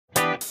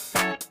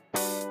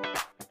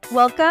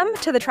Welcome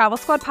to the Travel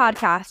Squad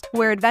podcast,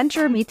 where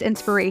adventure meets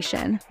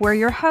inspiration. We're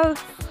your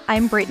hosts.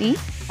 I'm Brittany.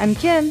 I'm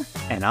Kim.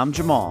 And I'm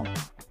Jamal.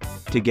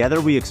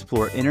 Together we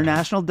explore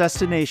international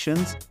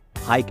destinations,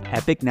 hike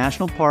epic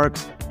national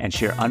parks, and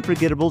share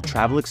unforgettable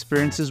travel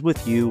experiences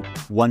with you,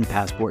 one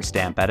passport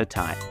stamp at a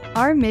time.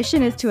 Our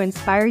mission is to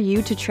inspire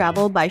you to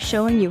travel by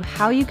showing you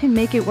how you can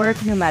make it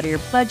work no matter your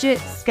budget,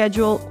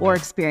 schedule, or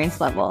experience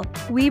level.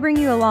 We bring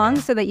you along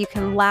so that you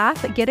can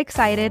laugh, get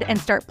excited, and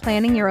start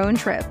planning your own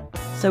trip.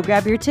 So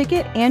grab your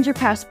ticket and your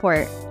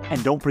passport.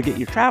 And don't forget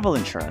your travel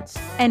insurance.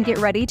 And get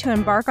ready to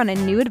embark on a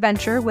new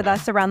adventure with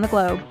us around the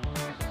globe.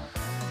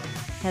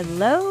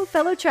 Hello,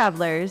 fellow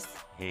travelers.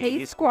 Hey,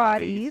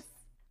 squaddies.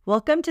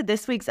 Welcome to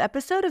this week's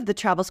episode of the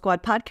Travel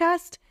Squad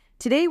podcast.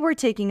 Today we're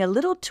taking a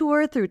little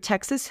tour through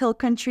Texas Hill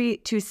Country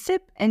to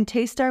sip and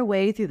taste our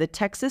way through the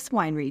Texas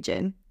wine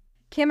region.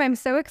 Kim, I'm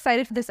so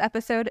excited for this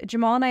episode.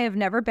 Jamal and I have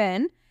never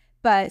been,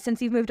 but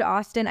since you've moved to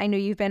Austin, I know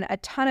you've been a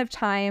ton of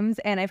times,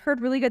 and I've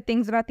heard really good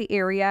things about the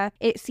area.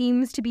 It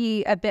seems to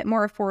be a bit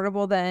more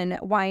affordable than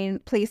wine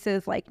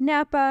places like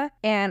Napa,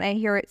 and I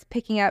hear it's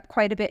picking up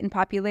quite a bit in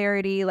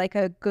popularity, like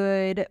a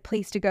good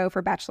place to go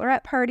for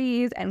bachelorette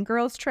parties and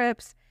girls'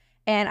 trips.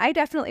 And I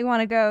definitely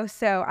want to go,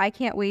 so I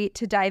can't wait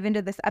to dive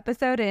into this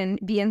episode and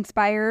be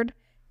inspired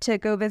to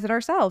go visit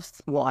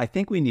ourselves. Well, I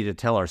think we need to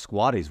tell our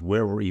squaddies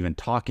where we're even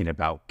talking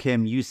about.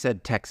 Kim, you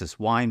said Texas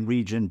wine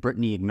region.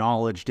 Brittany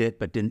acknowledged it,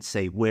 but didn't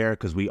say where,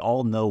 because we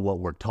all know what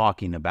we're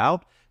talking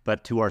about.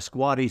 But to our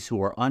squaddies who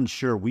are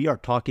unsure, we are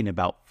talking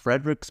about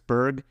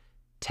Fredericksburg,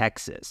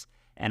 Texas.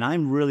 And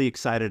I'm really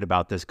excited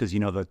about this because, you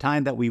know, the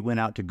time that we went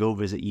out to go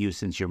visit you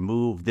since your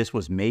move, this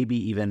was maybe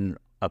even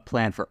a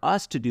plan for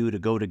us to do, to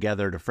go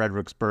together to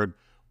Fredericksburg.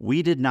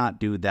 We did not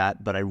do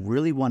that, but I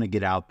really want to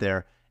get out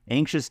there.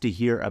 Anxious to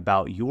hear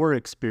about your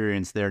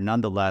experience there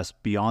nonetheless,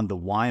 beyond the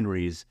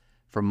wineries.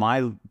 From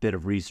my bit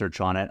of research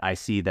on it, I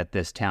see that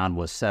this town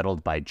was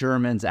settled by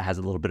Germans. It has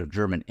a little bit of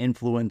German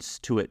influence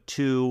to it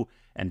too,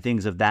 and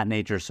things of that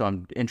nature. So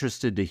I'm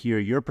interested to hear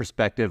your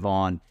perspective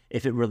on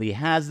if it really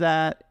has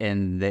that,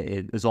 and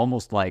it is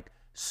almost like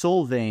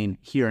Solvang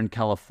here in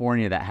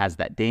California that has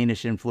that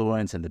Danish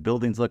influence and the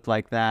buildings look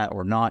like that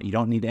or not. You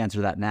don't need to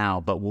answer that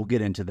now, but we'll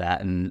get into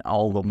that and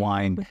all the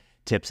wine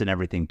tips and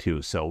everything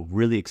too. So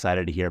really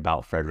excited to hear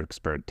about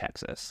Fredericksburg,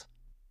 Texas.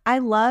 I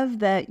love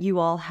that you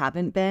all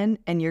haven't been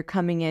and you're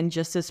coming in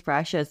just as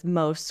fresh as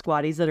most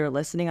squaddies that are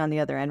listening on the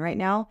other end right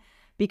now,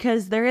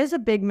 because there is a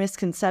big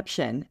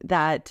misconception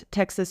that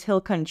Texas Hill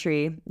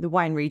Country, the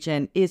wine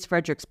region, is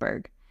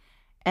Fredericksburg.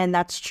 And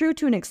that's true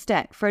to an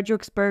extent.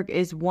 Fredericksburg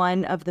is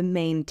one of the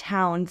main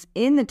towns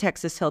in the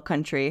Texas Hill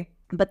Country,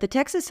 but the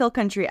Texas Hill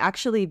Country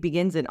actually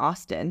begins in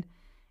Austin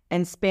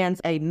and spans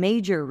a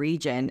major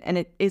region. And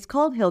it is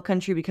called Hill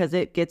Country because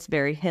it gets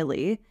very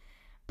hilly.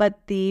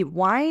 But the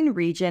wine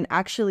region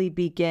actually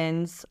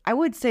begins, I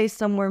would say,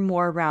 somewhere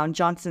more around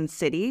Johnson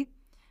City,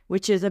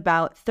 which is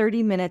about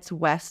 30 minutes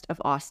west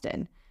of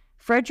Austin.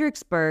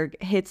 Fredericksburg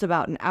hits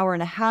about an hour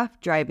and a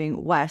half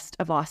driving west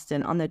of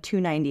Austin on the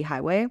 290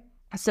 highway.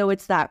 So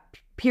it's that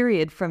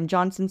period from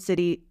Johnson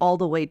City all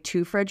the way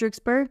to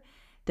Fredericksburg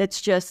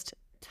that's just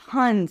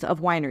tons of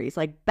wineries,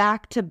 like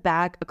back to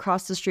back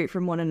across the street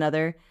from one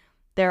another.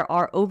 There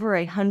are over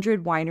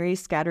 100 wineries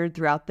scattered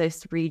throughout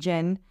this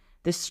region,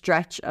 this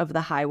stretch of the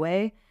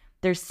highway.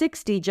 There's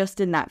 60 just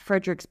in that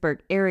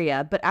Fredericksburg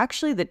area, but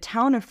actually the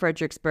town of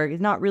Fredericksburg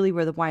is not really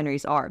where the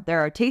wineries are.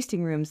 There are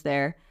tasting rooms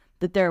there,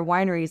 but there are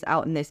wineries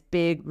out in this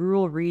big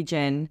rural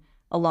region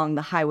along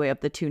the highway of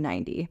the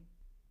 290.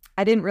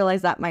 I didn't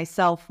realize that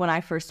myself when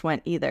I first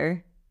went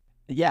either.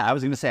 Yeah, I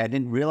was going to say I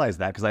didn't realize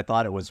that because I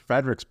thought it was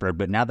Fredericksburg,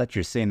 but now that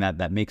you're saying that,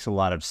 that makes a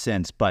lot of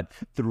sense. But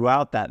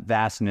throughout that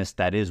vastness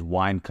that is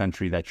wine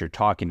country that you're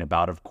talking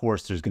about, of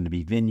course, there's going to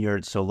be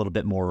vineyards, so a little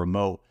bit more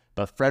remote.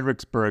 But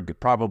Fredericksburg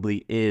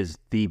probably is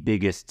the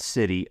biggest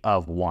city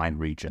of wine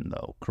region,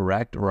 though,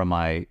 correct? Or am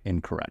I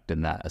incorrect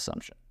in that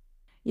assumption?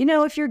 You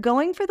know, if you're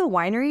going for the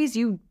wineries,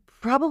 you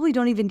probably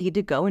don't even need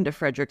to go into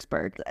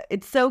Fredericksburg.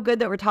 It's so good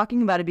that we're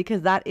talking about it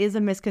because that is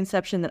a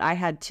misconception that I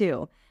had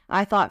too.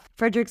 I thought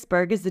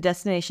Fredericksburg is the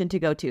destination to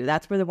go to.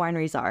 That's where the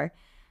wineries are.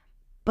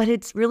 But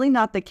it's really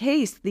not the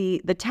case. The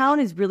town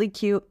is really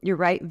cute. You're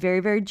right. Very,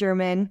 very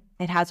German.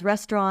 It has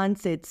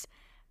restaurants. It's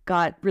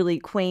got really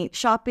quaint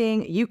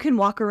shopping. You can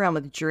walk around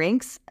with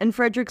drinks in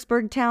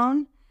Fredericksburg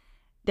town.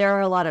 There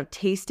are a lot of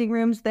tasting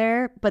rooms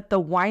there, but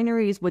the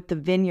wineries with the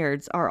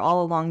vineyards are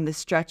all along the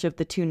stretch of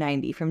the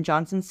 290 from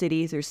Johnson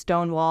City through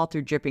Stonewall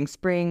through Dripping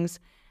Springs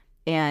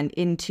and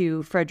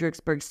into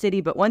Fredericksburg City.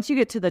 But once you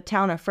get to the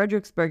town of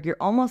Fredericksburg, you're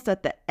almost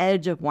at the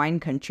edge of wine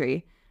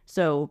country.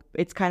 So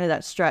it's kind of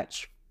that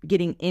stretch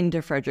getting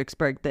into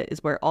Fredericksburg that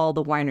is where all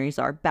the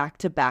wineries are back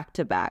to back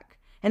to back.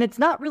 And it's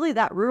not really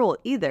that rural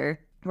either.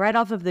 Right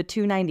off of the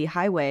 290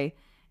 highway,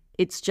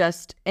 it's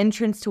just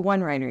entrance to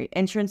one winery,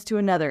 entrance to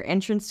another,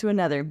 entrance to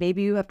another.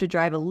 Maybe you have to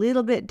drive a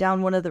little bit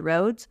down one of the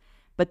roads,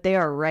 but they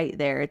are right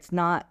there. It's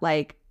not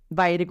like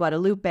Valle de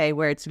Guadalupe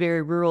where it's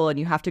very rural and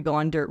you have to go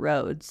on dirt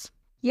roads.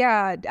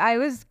 Yeah, I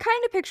was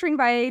kind of picturing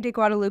Valle de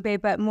Guadalupe,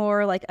 but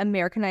more like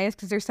Americanized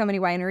because there's so many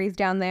wineries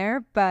down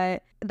there.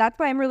 But that's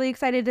why I'm really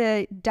excited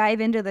to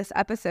dive into this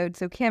episode.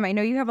 So, Kim, I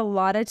know you have a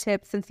lot of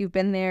tips since you've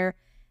been there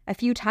a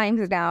few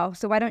times now.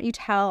 So why don't you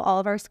tell all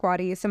of our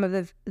squatties some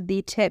of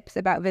the tips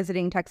about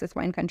visiting Texas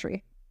wine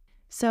country?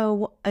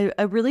 So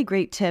a really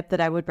great tip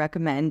that I would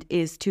recommend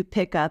is to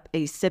pick up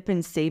a sip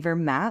and savor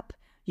map.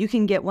 You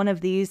can get one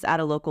of these at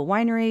a local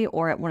winery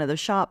or at one of the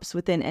shops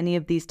within any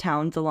of these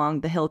towns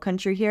along the hill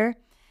country here.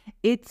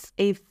 It's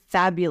a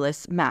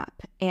fabulous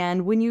map.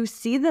 And when you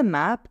see the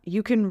map,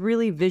 you can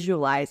really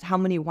visualize how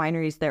many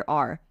wineries there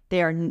are.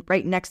 They are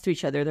right next to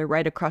each other. They're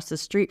right across the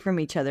street from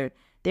each other.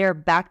 They are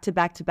back to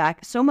back to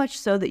back, so much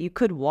so that you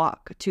could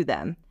walk to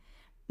them.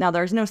 Now,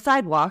 there's no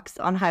sidewalks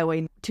on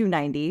Highway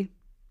 290,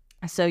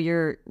 so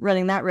you're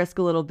running that risk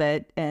a little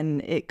bit,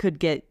 and it could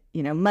get,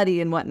 muddy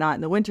and whatnot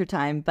in the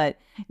wintertime, but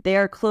they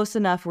are close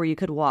enough where you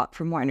could walk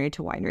from winery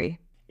to winery.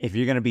 If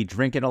you're going to be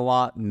drinking a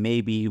lot,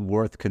 maybe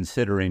worth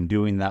considering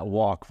doing that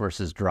walk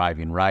versus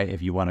driving, right?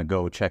 If you want to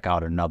go check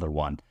out another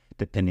one,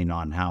 depending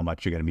on how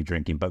much you're going to be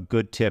drinking. But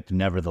good tip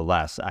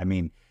nevertheless. I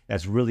mean,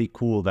 that's really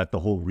cool that the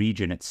whole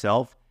region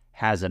itself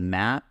has a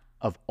map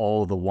of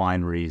all the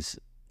wineries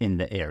in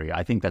the area.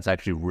 I think that's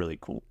actually really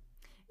cool.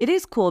 It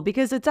is cool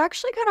because it's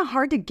actually kind of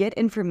hard to get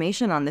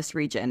information on this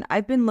region.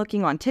 I've been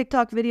looking on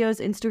TikTok videos,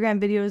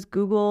 Instagram videos,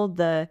 Google,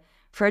 the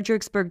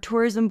Fredericksburg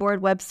Tourism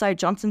Board website,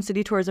 Johnson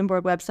City Tourism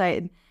Board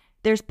website.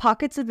 There's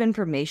pockets of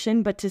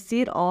information, but to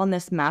see it all on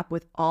this map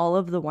with all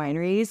of the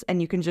wineries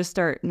and you can just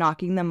start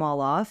knocking them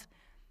all off,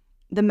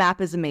 the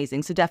map is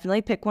amazing. So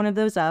definitely pick one of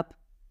those up.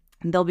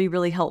 They'll be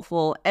really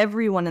helpful.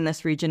 Everyone in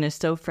this region is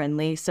so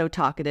friendly, so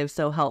talkative,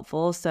 so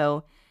helpful.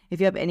 So if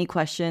you have any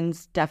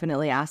questions,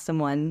 definitely ask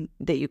someone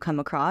that you come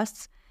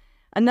across.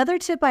 Another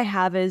tip I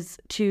have is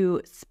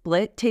to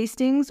split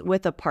tastings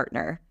with a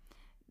partner.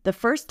 The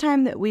first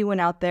time that we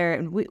went out there,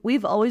 and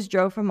we've always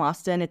drove from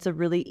Austin. It's a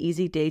really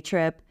easy day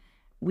trip.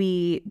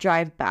 We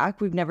drive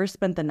back. We've never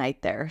spent the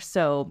night there.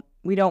 So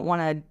we don't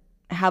want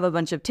to have a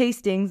bunch of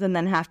tastings and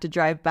then have to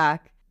drive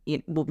back.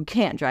 Well, we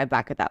can't drive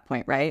back at that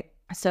point, right?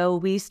 So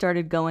we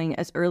started going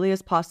as early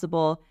as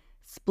possible,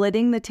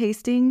 splitting the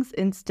tastings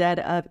instead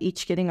of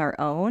each getting our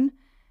own,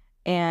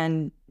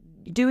 and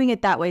doing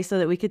it that way so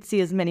that we could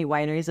see as many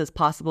wineries as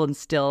possible and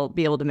still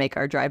be able to make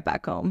our drive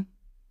back home.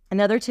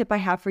 Another tip I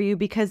have for you,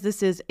 because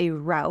this is a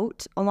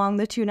route along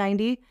the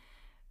 290,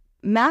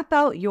 map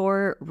out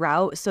your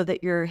route so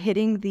that you're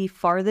hitting the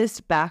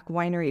farthest back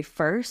winery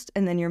first,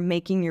 and then you're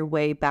making your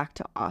way back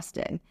to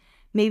Austin.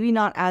 Maybe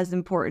not as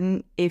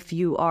important if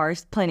you are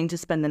planning to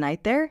spend the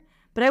night there,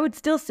 but I would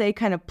still say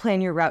kind of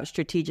plan your route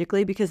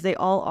strategically because they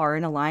all are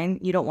in a line.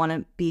 You don't want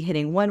to be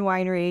hitting one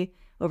winery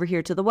over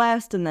here to the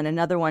west and then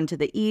another one to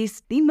the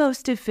east. The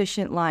most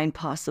efficient line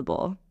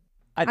possible.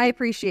 I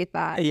appreciate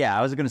that. Yeah,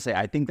 I was going to say,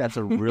 I think that's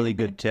a really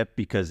good tip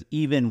because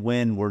even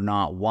when we're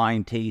not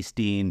wine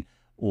tasting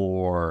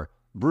or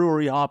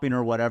brewery hopping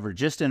or whatever,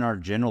 just in our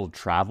general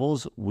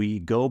travels, we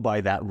go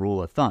by that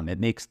rule of thumb. It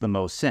makes the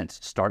most sense.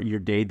 Start your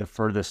day the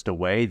furthest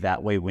away.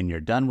 That way, when you're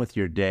done with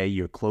your day,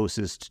 you're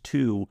closest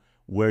to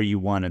where you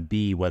want to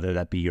be, whether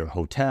that be your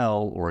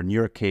hotel or in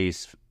your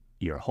case,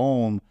 your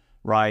home,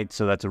 right?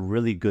 So that's a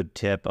really good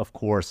tip. Of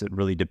course, it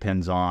really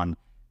depends on,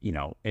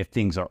 if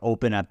things are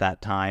open at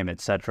that time,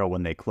 etc.,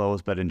 when they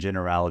close, but in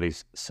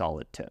generalities,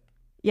 solid tip.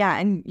 Yeah,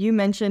 and you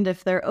mentioned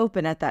if they're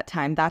open at that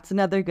time, that's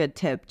another good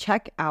tip.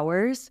 Check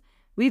hours.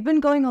 We've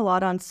been going a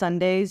lot on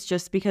Sundays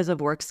just because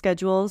of work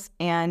schedules,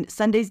 and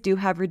Sundays do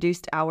have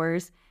reduced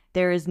hours.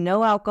 There is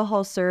no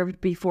alcohol served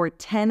before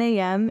 10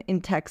 a.m.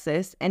 in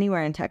Texas,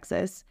 anywhere in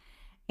Texas.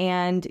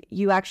 And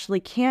you actually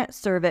can't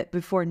serve it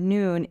before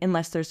noon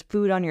unless there's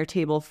food on your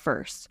table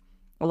first.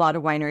 A lot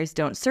of wineries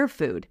don't serve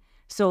food.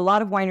 So a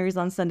lot of wineries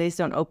on Sundays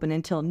don't open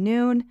until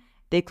noon.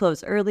 They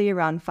close early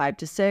around 5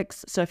 to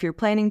 6. So if you're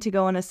planning to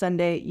go on a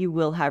Sunday, you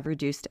will have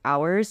reduced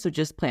hours. So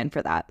just plan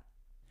for that.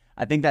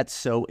 I think that's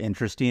so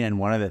interesting. And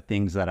one of the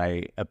things that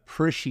I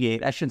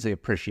appreciate, I shouldn't say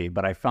appreciate,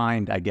 but I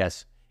find, I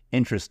guess,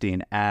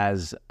 interesting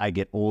as I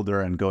get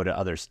older and go to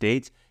other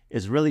states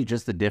is really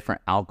just the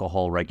different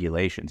alcohol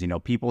regulations.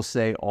 People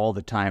say all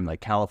the time, like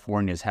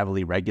California is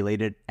heavily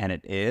regulated, and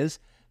it is,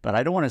 but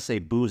I don't want to say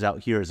booze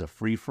out here is a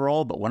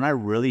free-for-all, but when I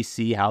really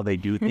see how they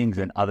do things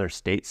in other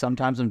states,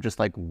 sometimes I'm just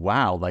like,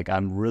 wow, like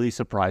I'm really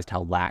surprised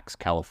how lax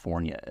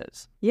California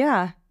is.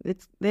 Yeah,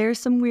 there's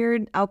some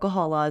weird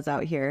alcohol laws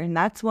out here, and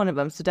that's one of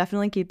them, so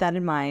definitely keep that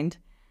in mind.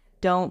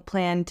 Don't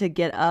plan to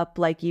get up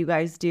like you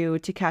guys do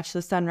to catch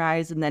the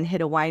sunrise and then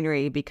hit a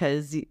winery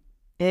because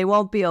they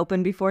won't be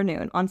open before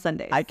noon on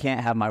Sundays. I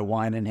can't have my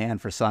wine in hand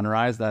for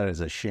sunrise. That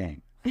is a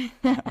shame.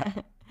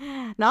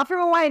 Not from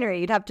a winery.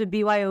 You'd have to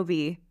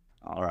BYOB.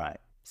 All right.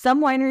 Some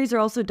wineries are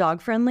also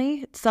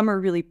dog-friendly. Some are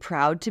really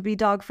proud to be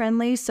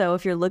dog-friendly. So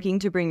if you're looking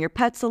to bring your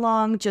pets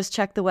along, just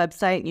check the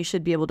website and you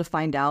should be able to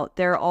find out.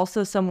 There are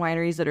also some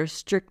wineries that are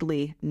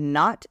strictly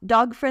not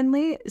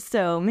dog-friendly.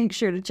 So make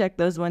sure to check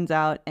those ones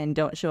out and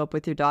don't show up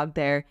with your dog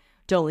there.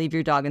 Don't leave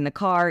your dog in the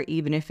car,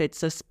 even if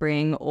it's a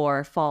spring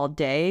or fall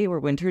day or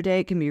winter day.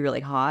 It can be really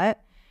hot.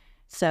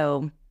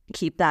 So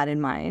keep that in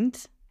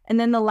mind. And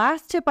then the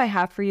last tip I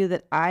have for you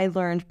that I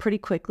learned pretty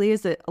quickly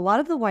is that a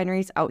lot of the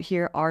wineries out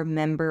here are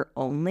member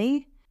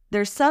only.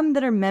 There's some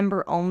that are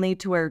member only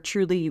to where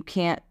truly you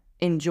can't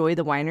enjoy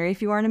the winery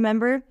if you aren't a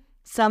member.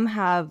 Some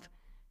have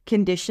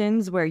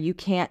conditions where you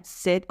can't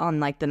sit on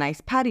like the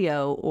nice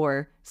patio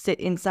or sit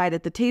inside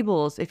at the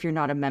tables if you're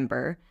not a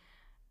member,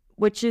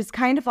 which is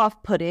kind of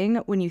off-putting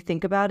when you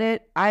think about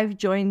it. I've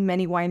joined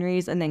many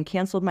wineries and then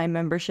canceled my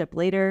membership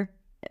later,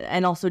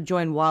 and also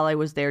joined while I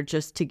was there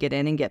just to get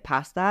in and get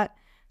past that.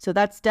 So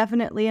that's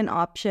definitely an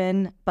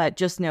option, but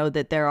just know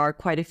that there are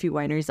quite a few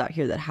wineries out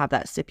here that have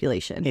that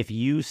stipulation. If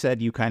you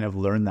said you kind of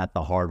learned that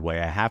the hard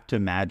way, I have to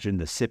imagine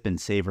the sip and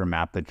savor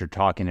map that you're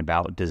talking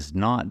about does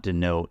not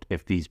denote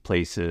if these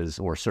places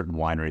or certain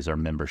wineries are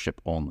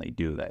membership only,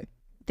 do they?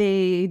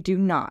 They do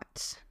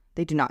not.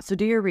 They do not. So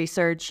do your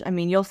research. I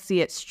mean, you'll see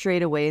it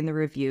straight away in the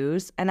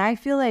reviews. And I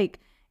feel like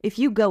if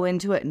you go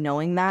into it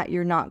knowing that,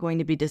 you're not going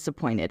to be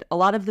disappointed. A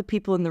lot of the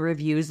people in the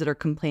reviews that are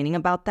complaining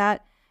about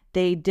that,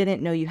 they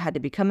didn't know you had to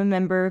become a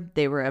member.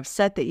 They were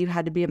upset that you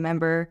had to be a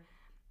member,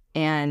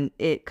 and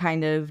it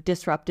kind of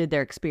disrupted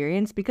their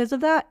experience because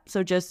of that.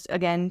 So just,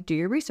 again, do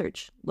your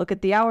research. Look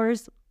at the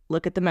hours.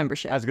 Look at the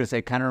membership. I was going to say,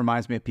 it kind of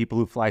reminds me of people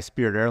who fly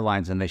Spirit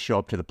Airlines and they show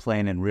up to the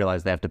plane and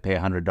realize they have to pay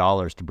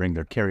 $100 to bring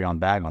their carry-on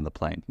bag on the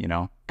plane, you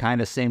know? Kind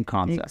of same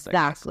concept.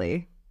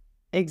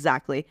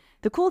 Exactly.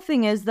 The cool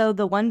thing is, though,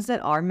 the ones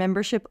that are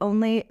membership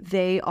only,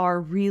 they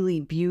are really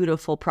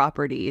beautiful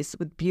properties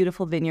with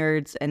beautiful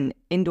vineyards and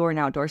indoor and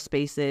outdoor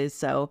spaces.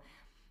 So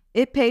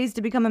it pays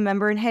to become a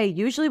member. And hey,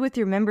 usually with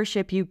your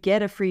membership, you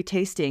get a free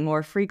tasting or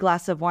a free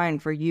glass of wine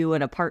for you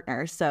and a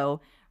partner.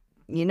 So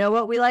you know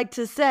what we like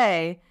to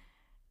say,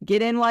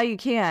 get in while you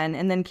can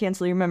and then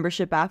cancel your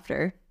membership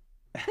after.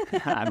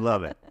 I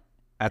love it.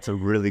 That's a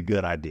really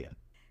good idea.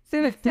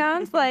 So it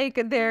sounds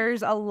like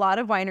there's a lot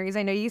of wineries.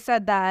 I know you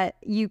said that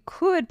you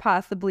could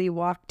possibly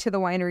walk to the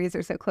wineries,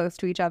 they're so close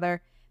to each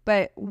other,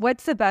 but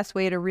what's the best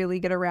way to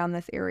really get around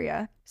this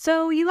area?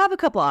 So you have a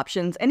couple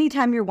options.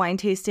 Anytime you're wine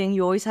tasting,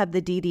 you always have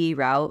the DD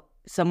route.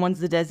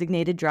 Someone's the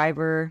designated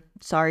driver.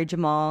 Sorry,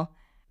 Jamal.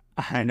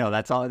 I know,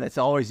 that's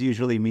always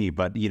usually me,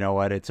 but you know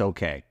what? It's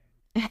okay.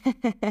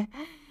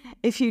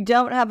 If you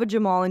don't have a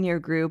Jamal in your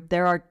group,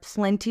 there are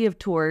plenty of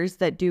tours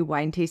that do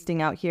wine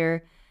tasting out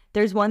here.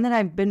 There's one that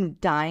I've been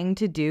dying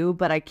to do,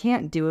 but I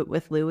can't do it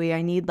with Louie.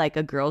 I need like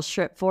a girls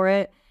trip for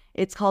it.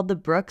 It's called the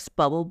Brooks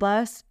Bubble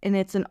Bus, and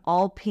it's an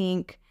all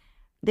pink.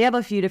 They have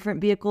a few different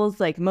vehicles.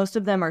 Like most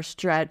of them are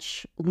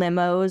stretch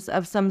limos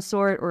of some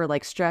sort or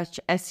like stretch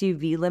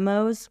SUV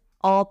limos.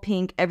 All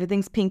pink.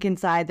 Everything's pink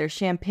inside. There's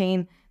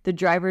champagne. The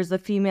driver's a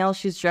female.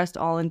 She's dressed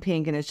all in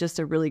pink, and it's just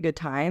a really good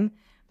time.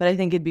 But I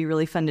think it'd be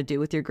really fun to do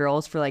with your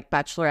girls for like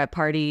bachelorette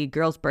party,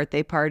 girls'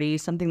 birthday party,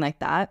 something like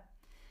that.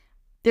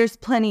 There's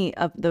plenty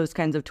of those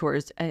kinds of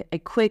tours. A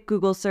quick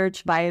Google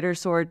search, Viator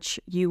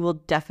search, you will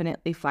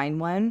definitely find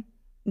one.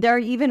 There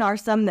even are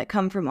some that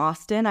come from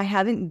Austin. I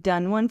haven't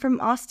done one from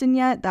Austin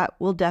yet. That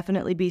will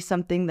definitely be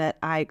something that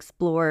I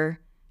explore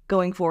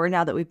going forward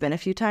now that we've been a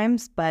few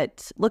times.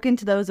 But look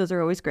into those. Those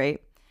are always great.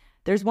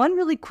 There's one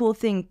really cool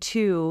thing,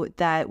 too,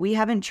 that we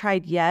haven't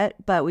tried yet,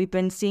 but we've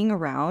been seeing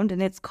around,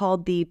 and it's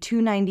called the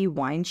 290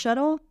 Wine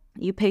Shuttle.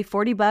 You pay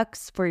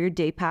 $40 for your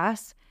day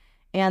pass.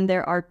 And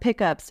there are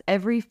pickups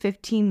every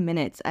 15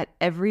 minutes at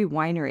every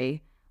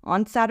winery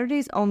on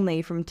Saturdays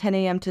only from 10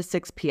 a.m. to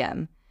 6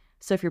 p.m.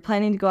 So if you're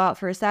planning to go out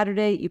for a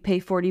Saturday, you pay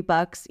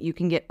 $40. You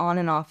can get on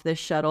and off this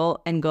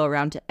shuttle and go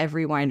around to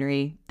every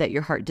winery that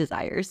your heart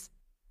desires.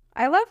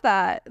 I love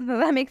that.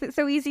 That makes it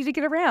so easy to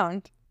get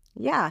around.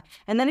 Yeah.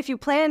 And then if you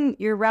plan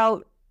your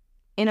route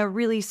in a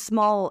really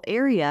small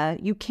area,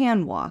 you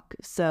can walk.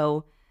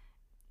 So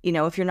you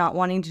know, if you're not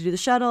wanting to do the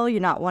shuttle, you're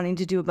not wanting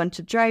to do a bunch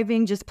of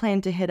driving, just plan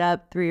to hit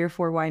up 3 or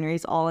 4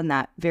 wineries all in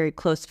that very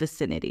close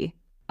vicinity.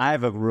 I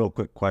have a real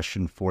quick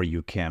question for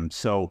you, Kim.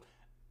 So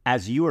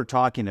as you were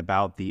talking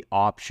about the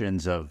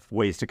options of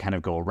ways to kind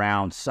of go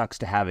around, sucks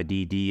to have a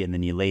DD, and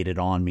then you laid it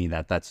on me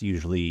that's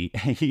usually,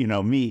 you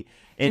know, me.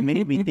 It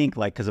made me think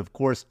like, because of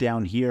course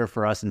down here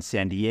for us in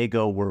San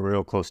Diego, we're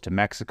real close to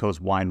Mexico's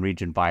wine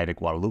region, Valle de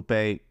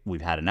Guadalupe.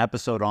 We've had an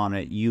episode on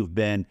it. You've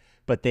been.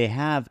 But they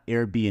have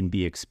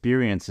Airbnb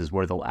experiences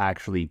where they'll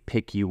actually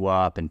pick you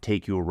up and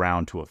take you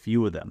around to a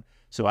few of them.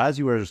 So as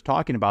you were just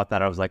talking about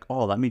that, I was like,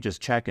 oh, let me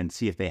just check and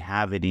see if they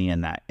have any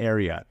in that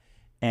area.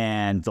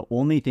 And the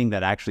only thing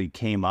that actually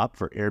came up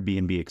for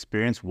Airbnb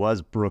experience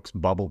was Brooks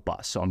Bubble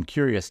Bus. So I'm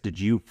curious, did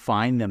you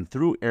find them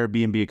through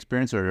Airbnb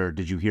experience or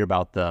did you hear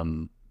about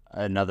them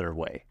another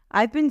way?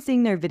 I've been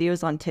seeing their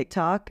videos on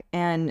TikTok,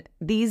 and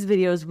these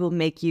videos will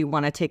make you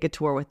want to take a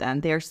tour with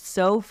them. They're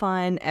so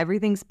fun.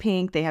 Everything's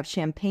pink. They have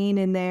champagne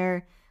in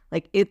there.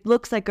 Like, it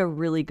looks like a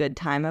really good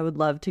time. I would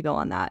love to go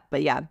on that.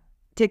 But yeah,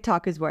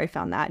 TikTok is where I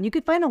found that. And you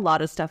could find a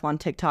lot of stuff on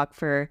TikTok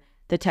for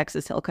the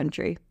Texas Hill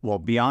Country. Well,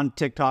 beyond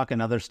TikTok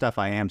and other stuff,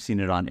 I am seeing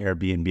it on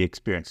Airbnb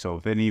Experience. So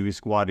if any of you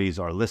squatties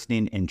are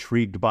listening,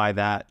 intrigued by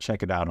that,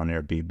 check it out on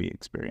Airbnb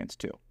Experience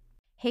too.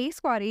 Hey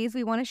Squatties,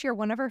 we want to share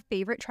one of our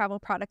favorite travel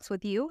products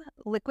with you.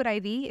 Liquid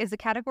IV is a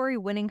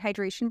category-winning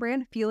hydration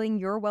brand fueling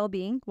your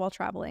well-being while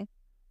traveling.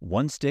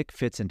 One stick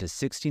fits into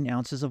 16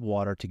 ounces of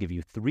water to give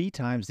you 3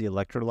 times the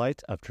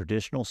electrolytes of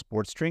traditional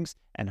sports drinks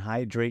and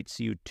hydrates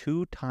you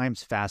 2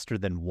 times faster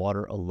than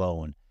water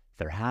alone.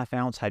 Their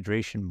half-ounce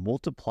hydration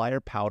multiplier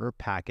powder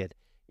packet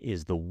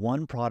is the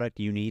one product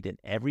you need in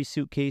every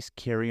suitcase,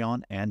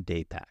 carry-on, and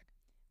day pack.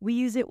 We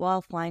use it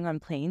while flying on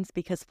planes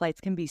because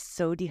flights can be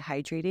so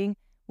dehydrating.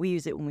 We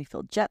use it when we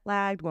feel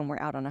jet-lagged, when we're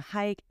out on a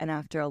hike, and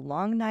after a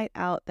long night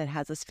out that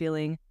has us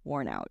feeling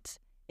worn out.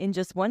 In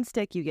just one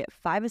stick, you get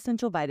 5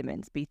 essential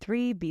vitamins,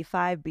 B3,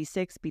 B5,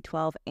 B6,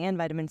 B12, and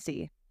vitamin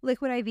C.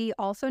 Liquid IV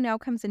also now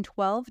comes in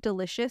 12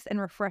 delicious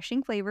and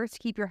refreshing flavors to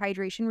keep your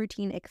hydration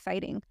routine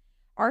exciting.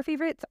 Our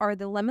favorites are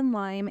the lemon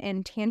lime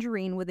and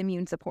tangerine with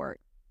immune support.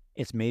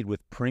 It's made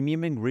with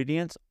premium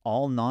ingredients,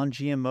 all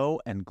non-GMO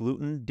and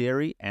gluten,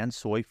 dairy, and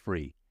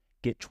soy-free.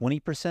 Get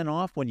 20%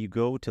 off when you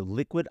go to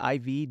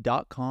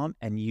liquidiv.com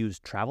and use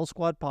Travel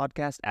Squad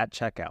Podcast at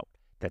checkout.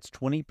 That's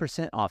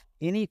 20% off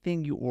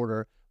anything you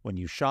order when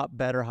you shop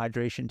Better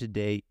Hydration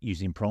today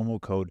using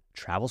promo code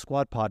Travel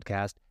Squad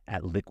Podcast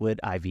at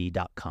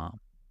liquidiv.com.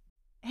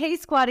 Hey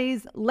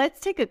Squatties, let's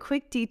take a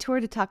quick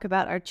detour to talk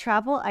about our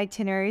travel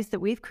itineraries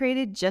that we've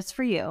created just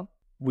for you.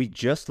 We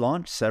just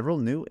launched several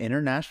new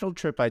international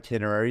trip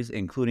itineraries,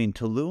 including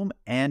Tulum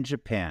and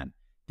Japan.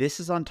 This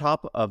is on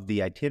top of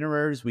the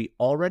itineraries we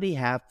already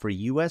have for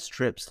U.S.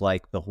 trips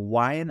like the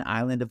Hawaiian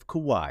island of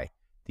Kauai,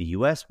 the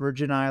U.S.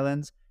 Virgin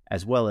Islands,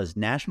 as well as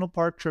national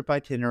park trip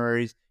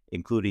itineraries,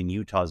 including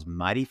Utah's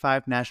Mighty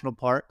 5 national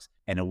parks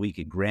and a week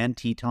at Grand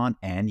Teton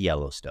and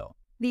Yellowstone.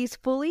 These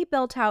fully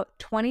built out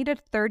 20 to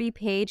 30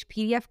 page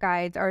PDF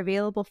guides are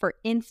available for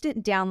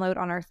instant download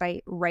on our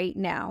site right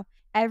now.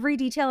 Every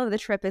detail of the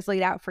trip is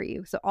laid out for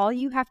you, so all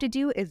you have to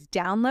do is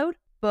download,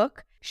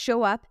 book,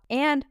 show up,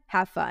 and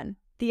have fun.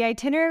 The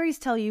itineraries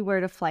tell you where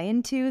to fly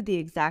into, the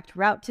exact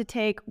route to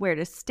take, where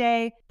to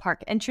stay,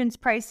 park entrance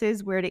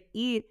prices, where to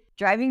eat,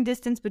 driving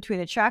distance between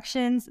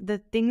attractions, the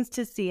things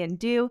to see and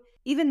do,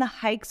 even the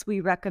hikes we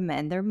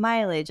recommend, their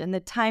mileage, and the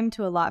time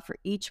to allot for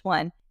each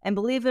one. And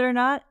believe it or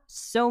not,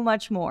 so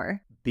much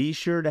more. Be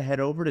sure to head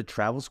over to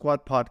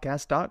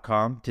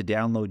travelsquadpodcast.com to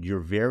download your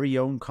very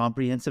own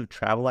comprehensive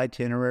travel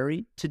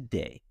itinerary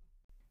today.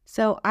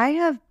 So I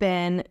have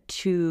been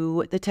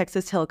to the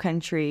Texas Hill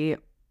Country,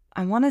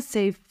 I want to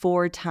say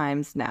 4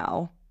 times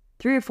now,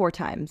 3 or 4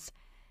 times.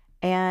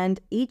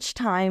 And each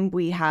time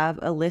we have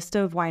a list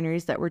of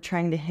wineries that we're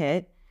trying to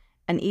hit.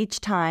 And each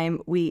time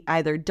we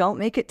either don't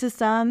make it to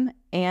some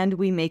and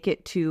we make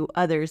it to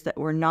others that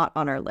were not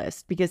on our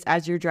list. Because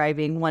as you're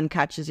driving, one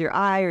catches your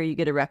eye or you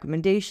get a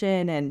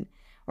recommendation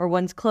or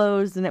one's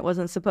closed and it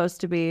wasn't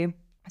supposed to be.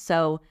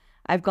 So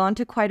I've gone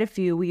to quite a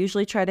few. We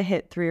usually try to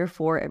hit 3 or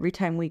 4 every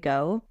time we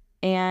go.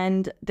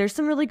 And there's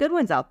some really good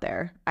ones out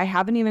there. I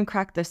haven't even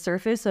cracked the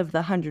surface of the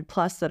 100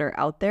 plus that are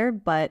out there,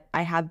 but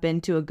I have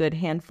been to a good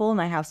handful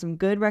and I have some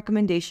good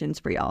recommendations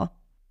for y'all.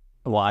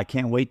 Well, I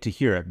can't wait to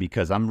hear it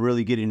because I'm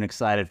really getting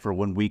excited for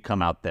when we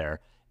come out there.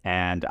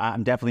 And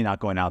I'm definitely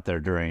not going out there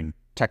during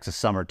Texas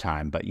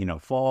summertime, but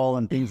fall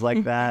and things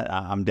like that,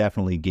 I'm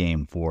definitely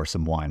game for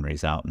some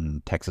wineries out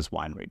in Texas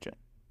wine region.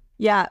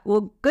 Yeah,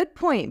 well, good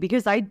point,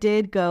 because I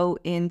did go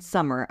in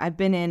summer. I've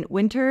been in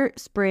winter,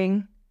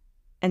 spring,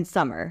 and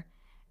summer.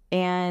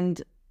 And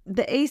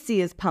the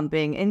AC is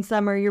pumping. In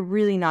summer, you're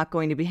really not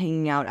going to be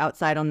hanging out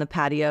outside on the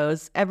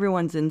patios.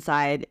 Everyone's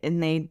inside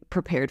and they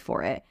prepared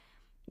for it.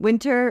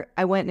 Winter,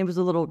 I went and it was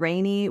a little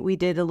rainy. We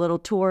did a little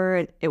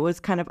tour. It was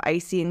kind of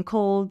icy and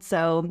cold,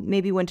 so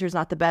maybe winter's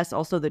not the best.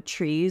 Also, the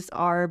trees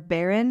are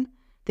barren.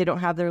 They don't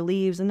have their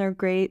leaves and their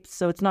grapes,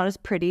 so it's not as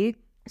pretty.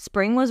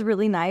 Spring was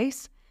really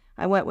nice.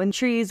 I went when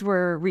trees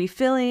were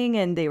refilling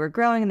and they were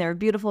growing and they were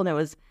beautiful and it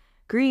was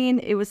green.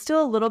 It was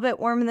still a little bit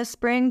warm in the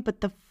spring,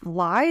 but the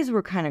flies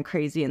were kind of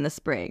crazy in the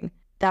spring.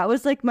 That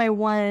was like my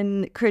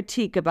one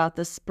critique about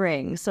the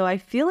spring. So I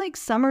feel like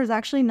summer is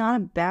actually not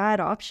a bad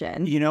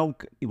option.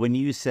 When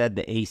you said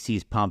the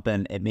AC's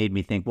pumping, it made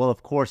me think, well,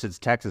 of course it's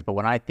Texas, but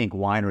when I think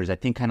wineries, I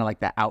think kind of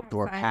like the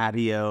outdoor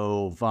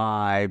patio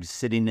vibes,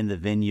 sitting in the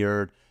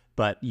vineyard.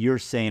 But you're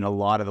saying a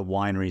lot of the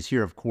wineries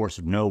here, of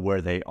course, know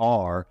where they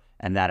are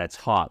and that it's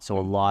hot. So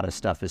a lot of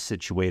stuff is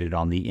situated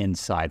on the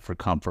inside for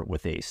comfort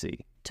with AC.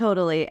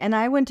 Totally. And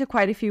I went to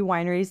quite a few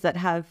wineries that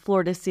have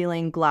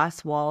floor-to-ceiling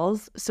glass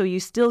walls, so you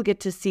still get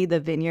to see the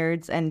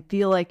vineyards and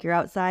feel like you're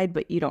outside,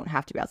 but you don't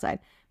have to be outside.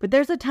 But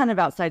there's a ton of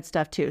outside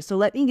stuff too, so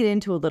let me get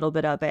into a little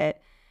bit of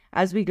it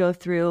as we go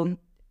through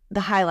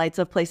the highlights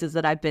of places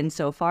that I've been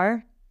so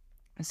far.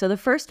 So the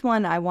first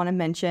one I want to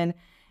mention,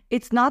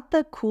 it's not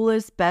the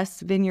coolest,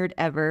 best vineyard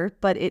ever,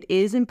 but it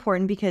is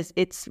important because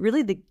it's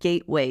really the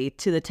gateway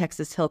to the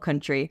Texas Hill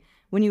Country.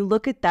 When you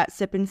look at that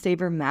Sip and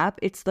Savor map,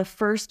 it's the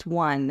first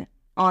one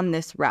on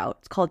this route.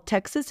 It's called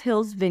Texas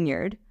Hills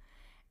Vineyard,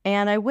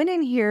 And I went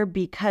in here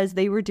because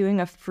they were doing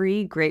a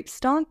free grape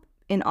stomp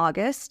in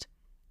August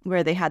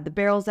where they had the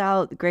barrels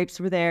out, the grapes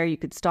were there, you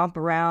could stomp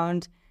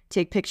around,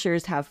 take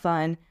pictures, have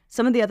fun.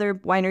 Some of the other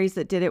wineries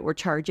that did it were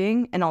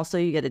charging, and also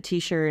you get a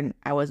t-shirt, and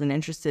I wasn't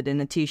interested in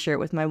a t-shirt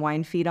with my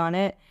wine feed on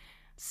it.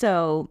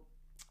 So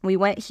we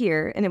went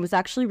here, and it was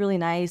actually really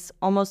nice.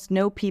 Almost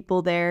no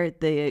people there.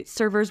 The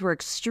servers were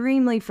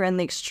extremely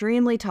friendly,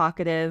 extremely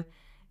talkative.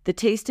 The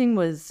tasting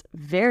was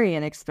very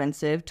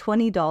inexpensive,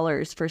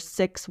 $20 for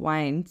 6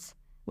 wines,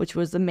 which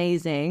was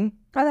amazing.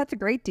 Oh, that's a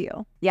great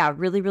deal. Yeah,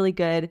 really, really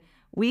good.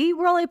 We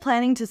were only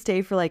planning to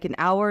stay for like an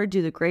hour,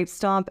 do the grape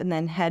stomp, and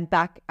then head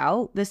back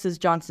out. This is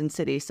Johnson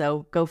City,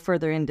 so go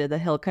further into the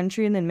hill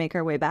country and then make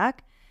our way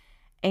back.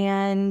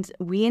 And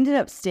we ended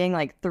up staying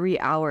like 3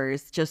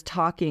 hours just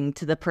talking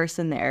to the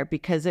person there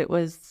because it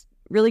was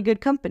really good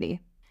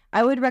company.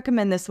 I would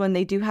recommend this one.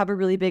 They do have a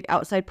really big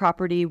outside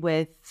property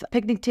with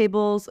picnic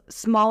tables,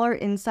 smaller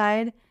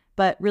inside,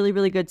 but really,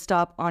 really good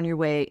stop on your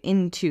way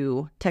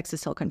into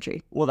Texas Hill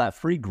Country. Well, that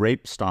free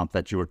grape stomp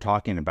that you were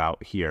talking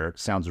about here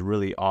sounds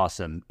really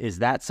awesome. Is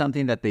that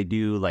something that they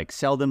do like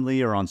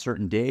seldomly or on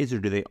certain days, or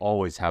do they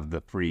always have the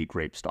free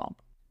grape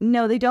stomp?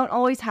 No, they don't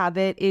always have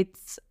it.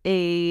 It's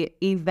a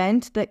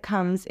event that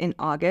comes in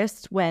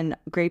August when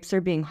grapes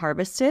are being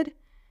harvested.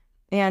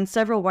 And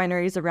several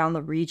wineries around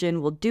the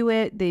region will do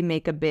it. They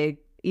make a big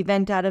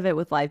event out of it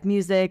with live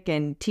music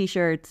and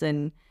t-shirts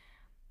and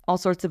all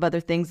sorts of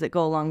other things that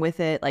go along with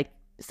it. Like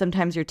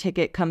sometimes your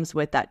ticket comes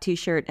with that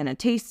t-shirt and a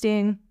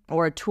tasting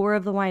or a tour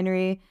of the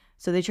winery.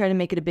 So they try to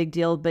make it a big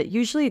deal, but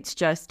usually it's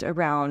just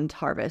around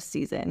harvest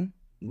season.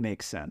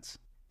 Makes sense.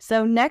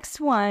 So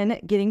next one,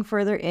 getting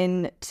further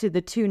into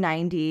the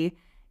 290,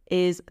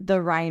 is the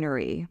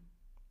Rhinery.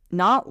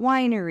 Not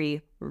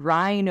winery,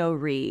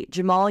 Rhinery.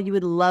 Jamal, you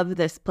would love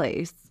this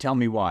place. Tell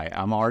me why.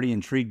 I'm already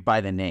intrigued by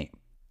the name.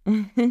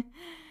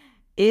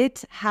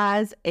 It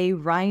has a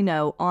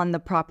rhino on the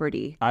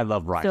property. I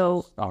love rhinos.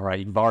 So, all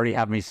right, you've already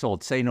had me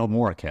sold. Say no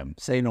more, Kim.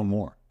 Say no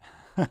more.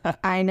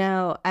 I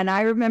know. And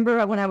I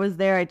remember when I was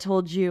there, I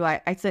told you,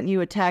 I sent you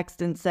a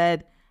text and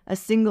said, a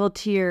single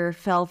tear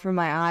fell from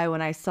my eye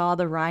when I saw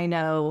the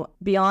rhino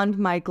beyond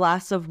my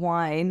glass of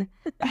wine.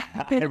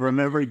 I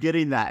remember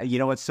getting that. You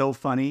know what's so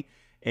funny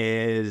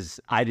is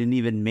I didn't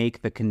even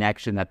make the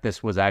connection that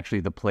this was actually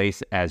the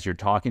place as you're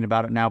talking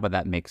about it now, but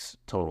that makes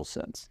total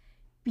sense.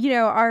 You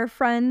know, our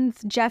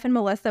friends, Jeff and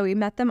Melissa, we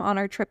met them on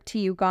our trip to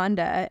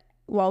Uganda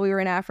while we were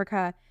in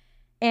Africa,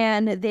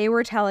 and they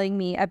were telling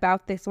me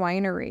about this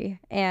winery.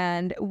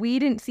 And we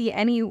didn't see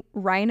any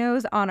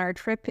rhinos on our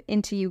trip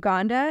into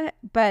Uganda,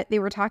 but they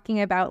were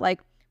talking about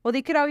like, well,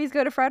 they could always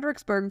go to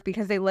Fredericksburg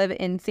because they live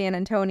in San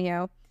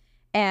Antonio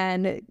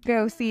and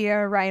go see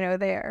a rhino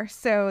there.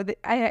 So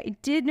I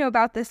did know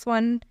about this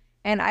one,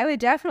 and I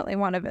would definitely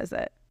want to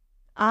visit.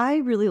 I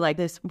really like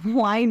this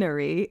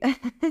winery.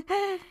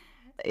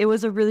 It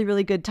was a really,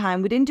 really good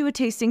time. We didn't do a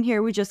tasting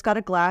here. We just got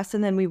a glass,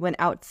 and then we went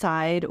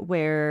outside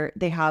where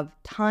they have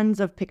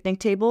tons of picnic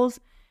tables.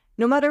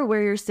 No matter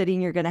where you're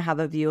sitting, you're going to have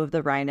a view of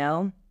the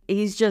rhino.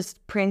 He's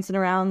just prancing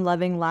around,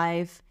 loving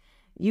life.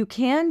 You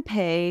can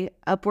pay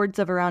upwards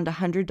of around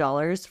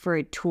 $100 for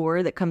a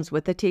tour that comes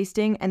with a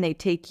tasting, and they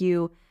take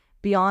you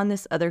beyond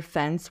this other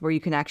fence where you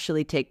can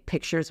actually take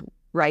pictures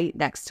right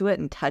next to it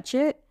and touch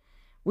it.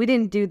 We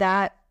didn't do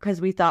that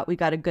because we thought we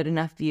got a good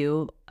enough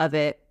view of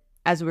it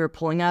as we were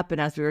pulling up and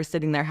as we were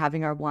sitting there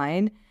having our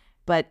wine.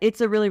 But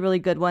it's a really, really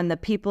good one. The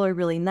people are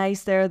really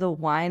nice there. The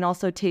wine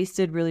also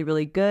tasted really,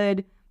 really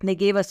good. They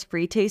gave us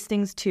free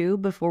tastings too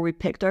before we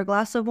picked our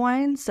glass of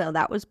wine, so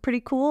that was pretty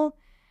cool.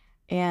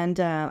 And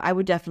I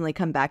would definitely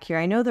come back here.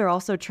 I know they're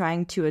also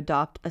trying to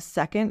adopt a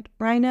second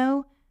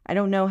rhino. I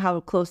don't know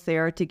how close they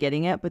are to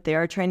getting it, but they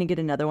are trying to get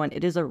another one.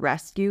 It is a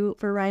rescue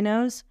for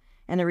rhinos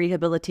and a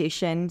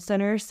rehabilitation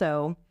center,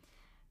 so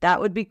that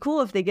would be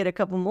cool if they get a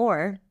couple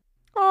more.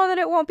 Oh, then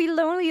it won't be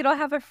lonely. It'll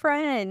have a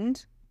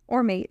friend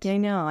or mate. I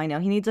know.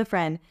 He needs a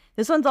friend.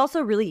 This one's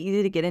also really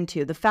easy to get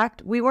into. The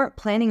fact we weren't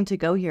planning to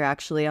go here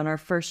actually on our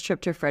first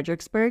trip to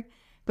Fredericksburg,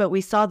 but we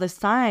saw the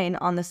sign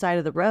on the side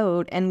of the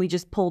road and we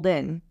just pulled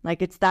in.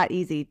 Like, it's that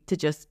easy to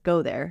just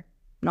go there.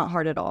 Not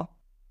hard at all.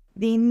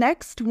 The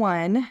next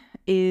one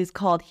is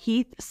called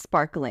Heath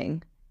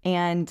Sparkling.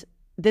 And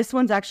this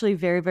one's actually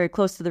very, very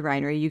close to the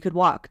Rhinery. You could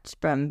walk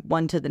from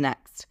one to the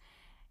next.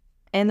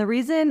 And the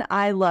reason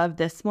I love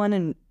this one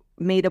and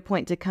made a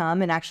point to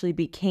come and actually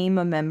became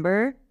a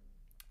member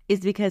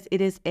is because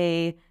it is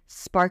a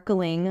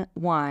sparkling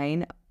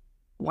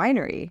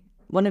winery.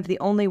 One of the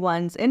only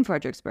ones in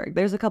Fredericksburg.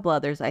 There's a couple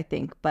others, I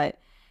think, but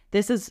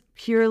this is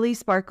purely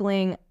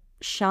sparkling,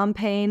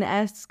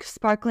 champagne-esque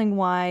sparkling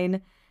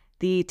wine.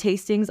 The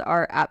tastings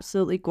are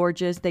absolutely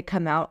gorgeous. They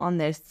come out on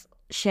this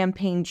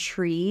champagne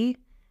tree.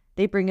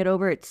 They bring it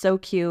over. It's so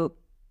cute.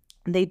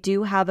 They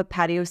do have a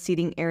patio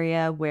seating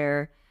area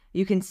where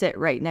you can sit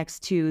right next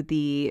to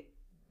the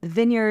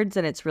vineyards,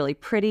 and it's really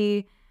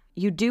pretty.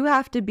 You do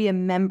have to be a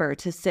member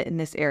to sit in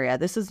this area.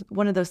 This is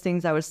one of those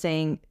things I was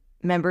saying.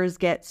 Members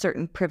get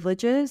certain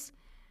privileges.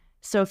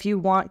 So if you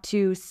want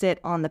to sit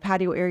on the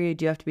patio area, you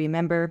do have to be a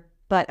member.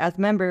 But as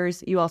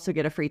members, you also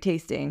get a free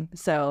tasting.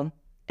 So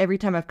every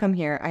time I've come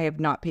here, I have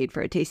not paid for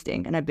a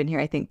tasting. And I've been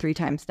here, I think, 3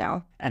 times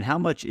now. And how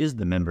much is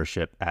the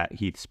membership at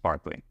Heath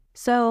Sparkling?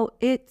 So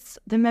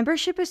the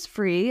membership is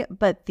free,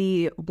 but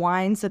the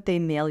wines that they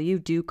mail you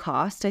do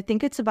cost. I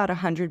think it's about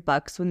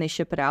 $100 when they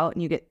ship it out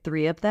and you get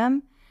 3 of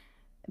them.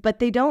 But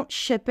they don't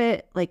ship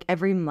it like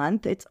every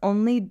month. It's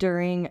only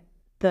during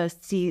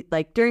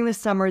during the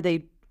summer,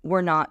 they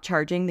were not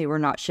charging. They were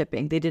not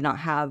shipping. They did not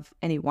have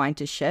any wine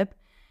to ship.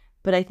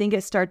 But I think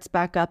it starts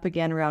back up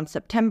again around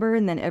September,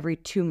 and then every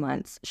 2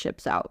 months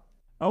ships out.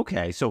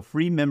 Okay, so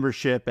free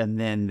membership, and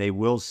then they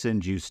will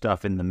send you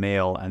stuff in the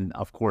mail, and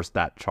of course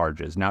that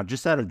charges. Now,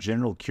 just out of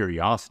general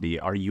curiosity,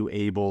 are you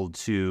able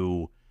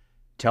to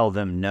tell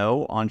them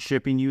no on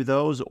shipping you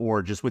those,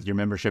 or just with your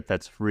membership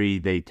that's free,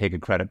 they take a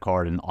credit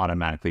card and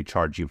automatically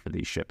charge you for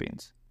these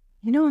shippings?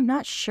 I'm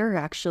not sure,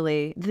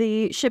 actually.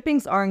 The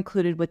shippings are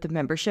included with the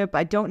membership.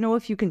 I don't know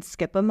if you can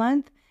skip a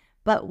month.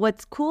 But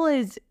what's cool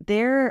is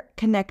they're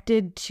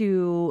connected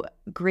to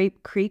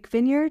Grape Creek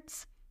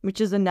Vineyards,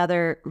 which is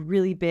another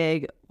really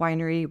big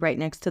winery right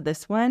next to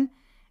this one.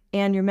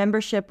 And your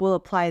membership will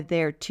apply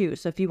there too.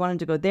 So if you wanted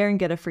to go there and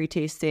get a free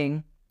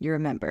tasting, you're a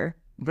member.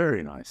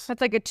 Very nice.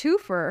 That's like a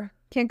twofer.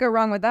 Can't go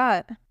wrong with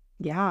that.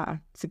 Yeah,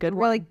 it's a good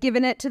We're one. like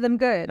giving it to them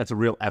good. That's a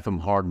real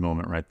FM hard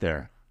moment right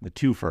there. The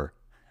twofer.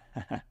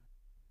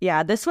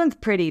 Yeah, this one's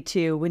pretty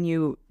too. When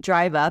you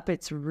drive up,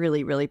 it's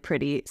really, really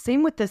pretty.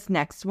 Same with this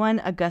next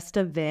one,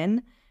 Augusta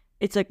Vin.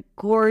 It's a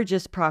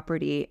gorgeous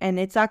property, and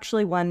it's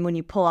actually one when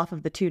you pull off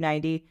of the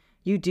 290,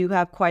 you do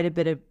have quite a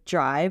bit of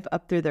drive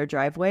up through their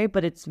driveway,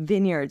 but it's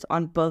vineyards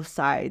on both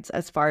sides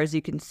as far as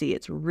you can see.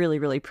 It's really,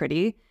 really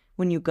pretty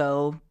when you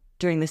go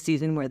during the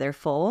season where they're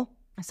full.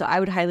 So I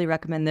would highly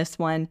recommend this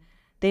one.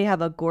 They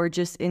have a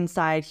gorgeous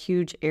inside,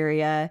 huge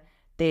area.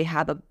 They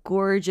have a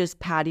gorgeous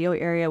patio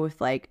area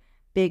with like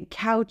big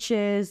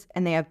couches,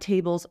 and they have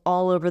tables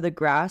all over the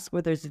grass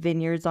where there's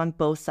vineyards on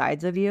both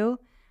sides of you.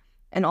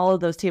 And all of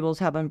those tables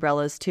have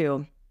umbrellas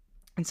too.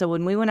 And so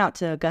when we went out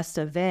to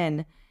Augusta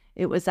Vin,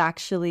 it was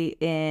actually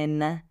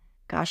in,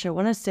 I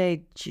want to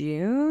say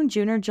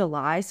June or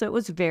July. So it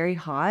was very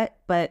hot,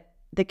 but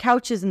the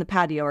couches in the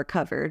patio are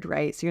covered,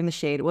 right? So you're in the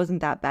shade. It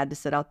wasn't that bad to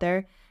sit out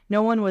there.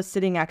 No one was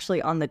sitting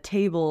actually on the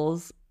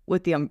tables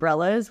with the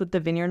umbrellas with the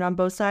vineyard on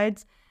both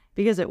sides,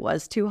 because it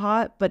was too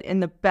hot. But in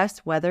the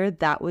best weather,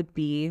 that would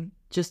be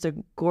just a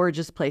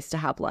gorgeous place to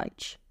have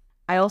lunch.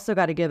 I also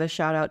got to give a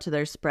shout out to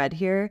their spread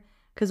here,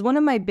 because one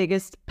of my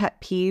biggest pet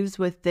peeves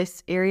with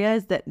this area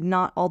is that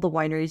not all the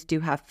wineries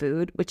do have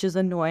food, which is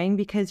annoying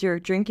because you're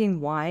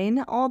drinking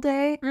wine all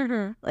day.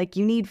 Mm-hmm. Like,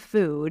 you need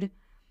food.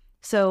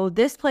 So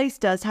this place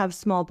does have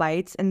small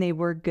bites, and they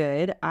were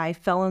good. I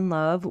fell in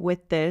love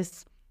with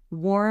this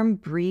warm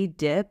brie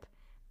dip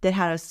that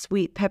had a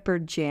sweet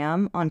peppered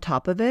jam on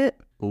top of it.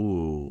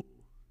 Ooh,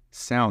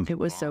 sounds. It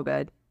was so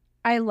good.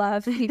 I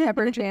love sweet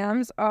pepper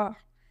jams. Oh,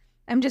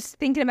 I'm just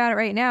thinking about it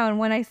right now. And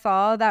when I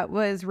saw that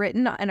was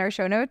written in our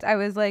show notes, I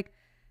was like,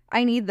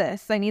 I need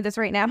this. I need this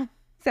right now.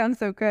 Sounds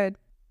so good.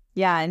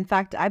 Yeah, in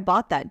fact, I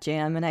bought that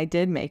jam and I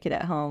did make it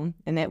at home,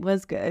 and it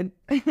was good.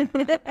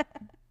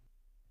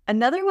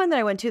 Another one that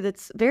I went to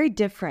that's very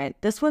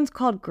different. This one's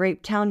called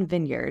Grapetown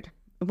Vineyard,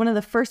 one of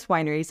the first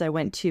wineries I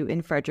went to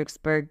in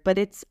Fredericksburg, but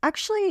it's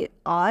actually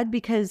odd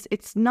because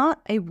it's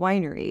not a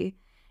winery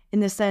in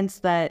the sense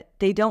that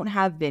they don't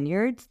have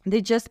vineyards. They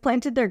just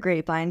planted their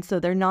grapevines, so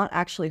they're not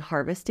actually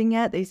harvesting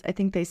yet. I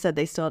think they said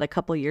they still had a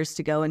couple years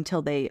to go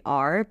until they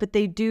are, but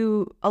they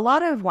do. A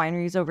lot of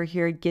wineries over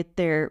here get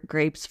their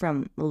grapes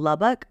from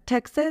Lubbock,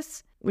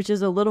 Texas, which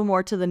is a little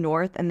more to the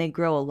north, and they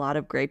grow a lot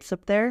of grapes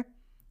up there.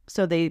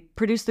 So they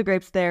produce the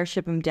grapes there,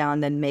 ship them down,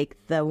 then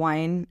make the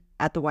wine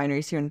at the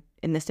wineries here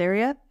in this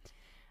area.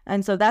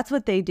 And so that's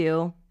what they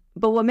do.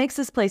 But what makes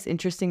this place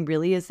interesting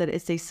really is that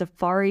it's a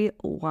safari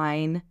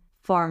wine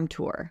farm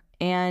tour.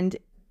 And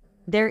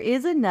there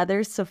is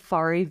another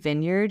safari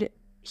vineyard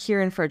here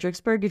in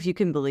Fredericksburg, if you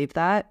can believe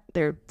that.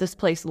 This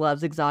place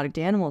loves exotic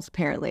animals,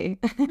 apparently.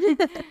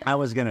 I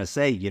was going to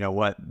say, you know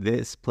what?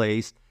 This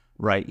place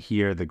right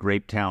here, the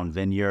Grapetown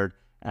Vineyard,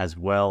 as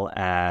well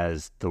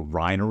as the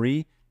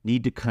Rhinery,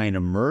 need to kind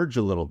of merge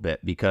a little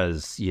bit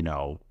because,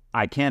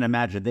 I can't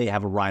imagine they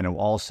have a rhino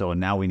also, and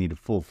now we need a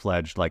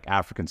full-fledged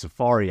African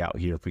safari out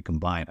here if we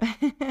combine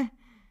it.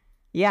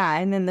 Yeah,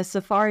 and then the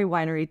Safari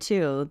Winery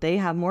too, they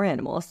have more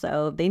animals,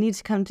 so they need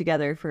to come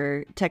together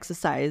for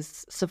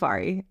Texas-sized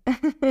safari.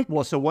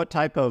 Well, so what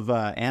type of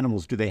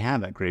animals do they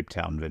have at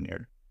Grapetown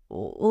Vineyard?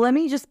 Well, let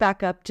me just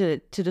back up to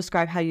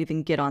describe how you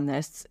even get on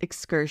this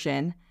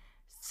excursion.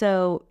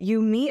 So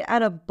you meet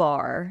at a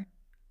bar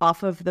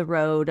off of the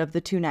road of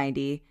the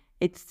 290.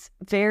 It's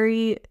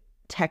very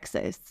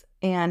Texas.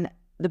 And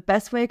the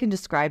best way I can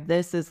describe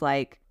this is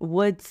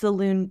wood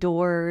saloon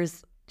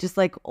doors, just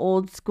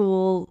old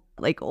school,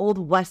 old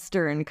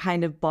Western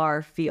kind of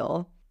bar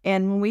feel.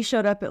 And when we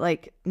showed up at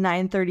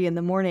 9:30 in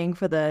the morning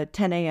for the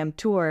 10 a.m.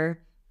 tour,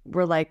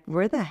 we're like,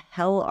 where the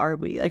hell are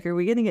we? Are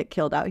we going to get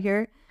killed out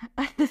here?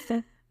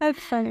 That's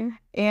funny.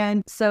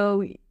 And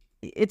so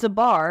It's a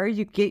bar.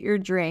 You get your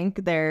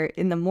drink there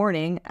in the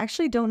morning.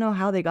 Actually, don't know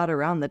how they got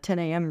around the 10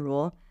 a.m.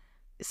 rule.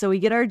 So we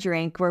get our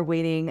drink. We're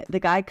waiting. The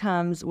guy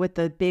comes with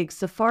a big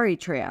safari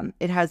tram.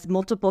 It has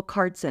multiple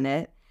carts in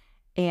it,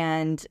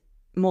 and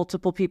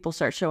multiple people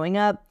start showing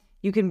up.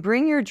 You can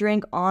bring your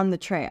drink on the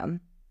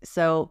tram.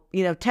 So,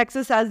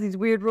 Texas has these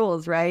weird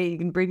rules, right? You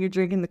can bring your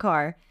drink in the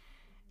car,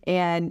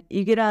 and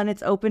you get on.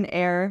 It's open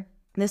air.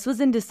 This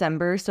was in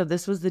December, so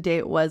this was the day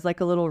it was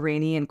like a little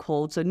rainy and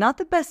cold. So not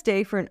the best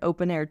day for an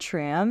open air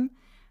tram,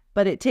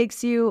 but it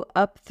takes you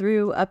up,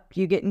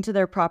 you get into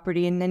their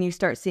property, and then you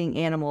start seeing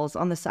animals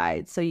on the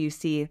side. So you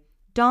see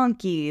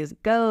donkeys,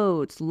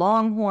 goats,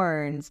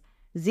 longhorns,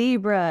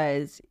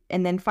 zebras,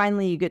 and then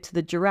finally you get to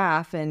the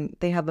giraffe, and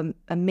they have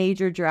a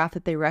major giraffe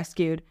that they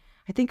rescued.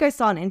 I think I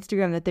saw on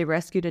Instagram that they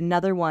rescued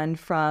another one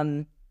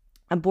from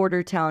a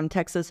border town,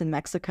 Texas and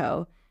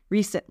Mexico,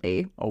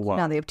 recently. Oh, wow.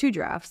 Now they have 2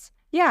 giraffes.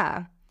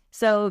 Yeah.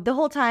 So the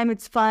whole time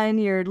it's fun.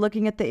 You're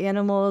looking at the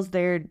animals.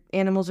 Their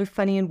animals are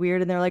funny and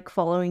weird, and they're like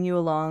following you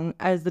along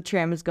as the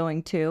tram is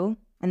going too.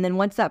 And then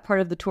once that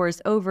part of the tour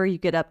is over, you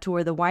get up to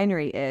where the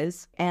winery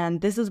is.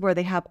 And this is where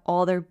they have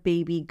all their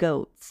baby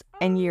goats.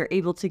 And you're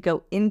able to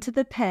go into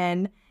the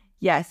pen.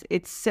 Yes,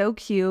 it's so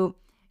cute.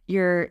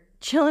 You're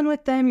chilling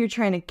with them. You're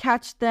trying to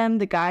catch them.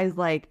 The guy's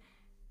like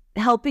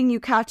helping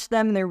you catch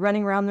them, and they're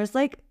running around. There's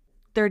like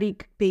 30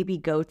 baby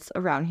goats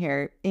around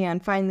here.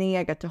 And finally,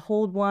 I got to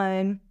hold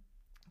one,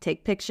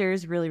 take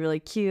pictures, really,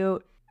 really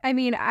cute. I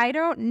mean, I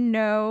don't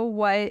know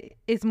what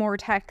is more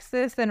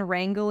Texas than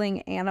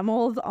wrangling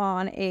animals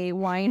on a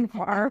wine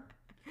farm.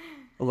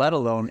 Let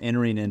alone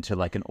entering into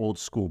like an old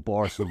school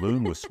bar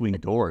saloon with swing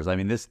doors. I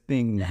mean, this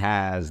thing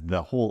has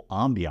the whole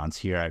ambiance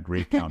here at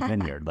Grapetown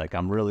Vineyard. Like,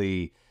 I'm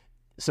really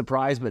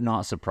surprised, but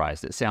not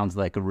surprised. It sounds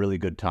like a really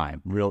good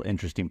time. Real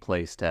interesting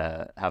place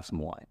to have some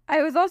wine.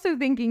 I was also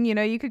thinking,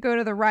 you could go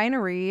to the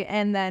winery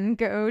and then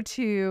go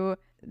to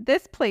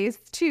this place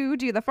to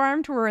do the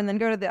farm tour and then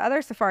go to the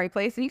other safari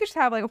place. And you could just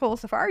have like a full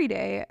safari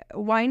day,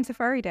 wine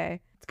safari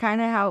day. It's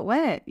kind of how it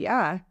went.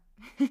 Yeah.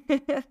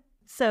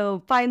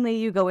 So finally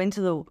you go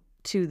into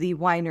the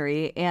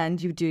winery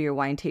and you do your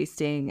wine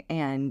tasting,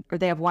 or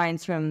they have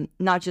wines from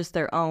not just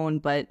their own,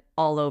 but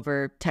all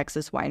over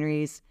Texas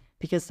wineries,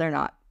 because they're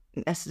not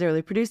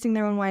necessarily producing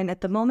their own wine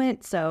at the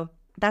moment. So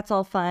that's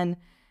all fun.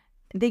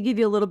 They give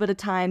you a little bit of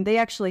time. They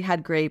actually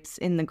had grapes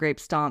in the grape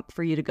stomp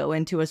for you to go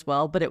into as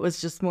well, but it was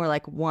just more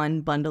like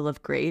one bundle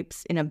of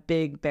grapes in a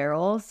big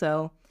barrel.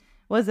 So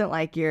it wasn't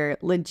like your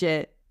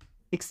legit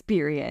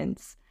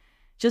experience,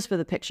 just for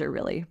the picture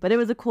really. But it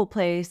was a cool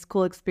place,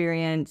 cool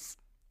experience.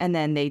 And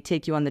then they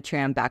take you on the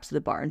tram back to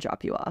the bar and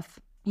drop you off.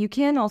 You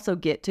can also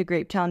get to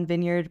Grapetown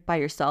Vineyard by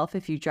yourself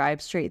if you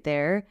drive straight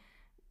there.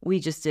 We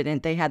just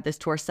didn't. They had this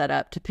tour set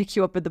up to pick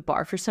you up at the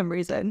bar for some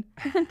reason.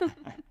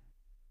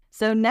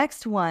 So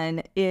next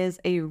one is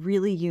a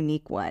really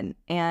unique one,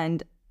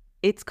 and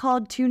it's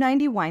called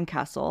 290 Wine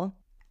Castle.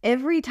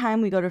 Every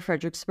time we go to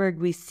Fredericksburg,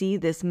 we see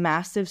this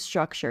massive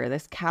structure,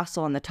 this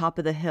castle on the top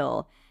of the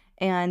hill.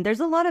 And there's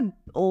a lot of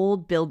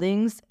old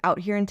buildings out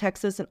here in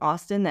Texas and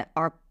Austin that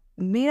are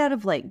made out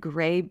of like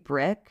gray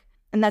brick.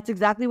 And that's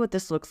exactly what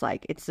this looks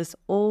like. It's this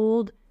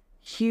old,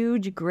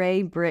 huge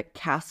gray brick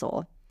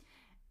castle.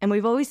 And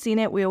we've always seen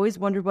it. We always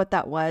wondered what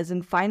that was.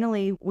 And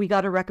finally, we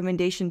got a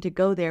recommendation to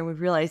go there, and we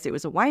realized it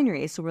was a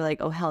winery. So we're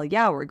like, oh, hell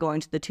yeah, we're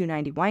going to the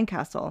 290 Wine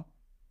Castle.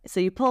 So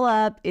you pull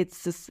up.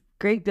 It's this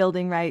great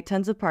building, right?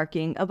 Tons of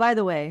parking. Oh, by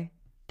the way,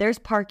 there's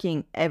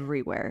parking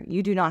everywhere.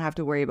 You do not have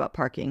to worry about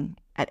parking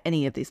at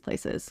any of these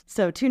places.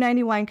 So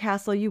 290 Wine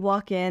Castle, you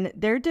walk in.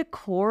 Their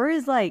decor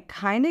is like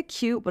kind of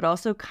cute, but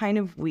also kind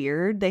of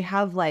weird. They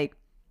have like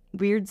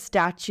weird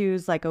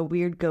statues, like a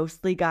weird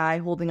ghostly guy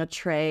holding a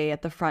tray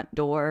at the front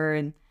door,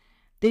 and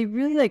they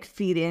really like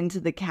feed into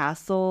the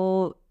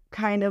castle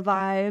kind of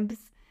vibes.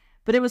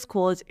 But it was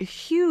cool. It's a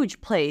huge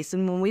place,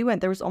 and when we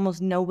went, there was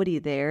almost nobody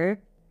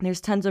there.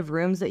 There's tons of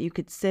rooms that you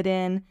could sit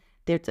in.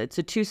 It's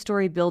a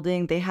 2-story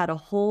building. They had a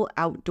whole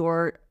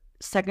outdoor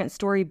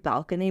 2nd-story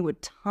balcony with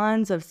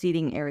tons of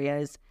seating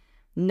areas.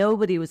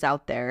 Nobody was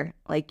out there.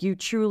 Like, you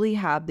truly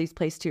have these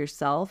places to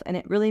yourself, and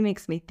it really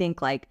makes me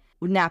think like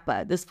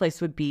Napa, this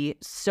place would be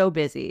so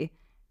busy.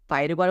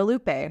 Valle de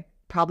Guadalupe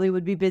probably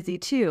would be busy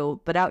too,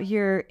 but out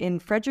here in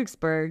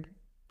Fredericksburg,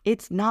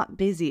 it's not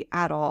busy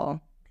at all.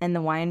 And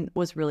the wine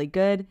was really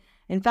good.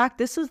 In fact,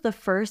 this was the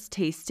first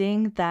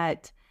tasting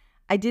that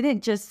I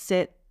didn't just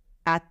sit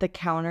at the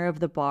counter of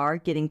the bar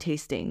getting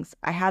tastings.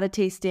 I had a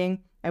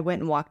tasting. I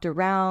went and walked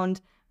around.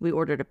 We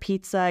ordered a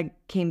pizza,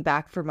 came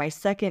back for my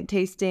second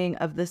tasting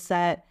of the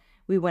set.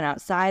 We went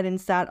outside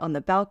and sat on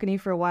the balcony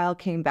for a while,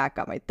 came back,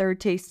 got my third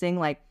tasting.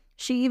 Like,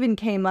 she even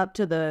came up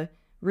to the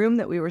room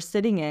that we were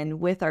sitting in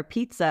with our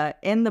pizza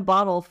and the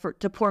bottle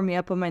to pour me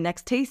up on my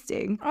next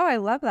tasting. Oh, I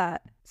love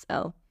that.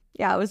 So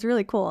yeah, it was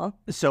really cool.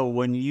 So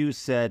when you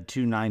said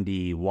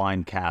 290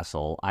 Wine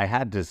Castle, I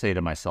had to say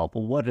to myself,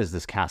 well, what does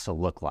this castle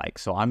look like?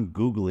 So I'm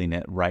Googling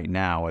it right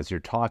now as you're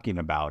talking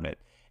about it.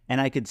 And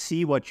I could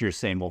see what you're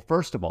saying. Well,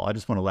 first of all, I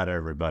just want to let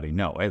everybody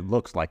know it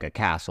looks like a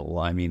castle.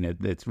 I mean,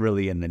 it's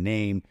really in the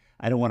name.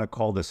 I don't want to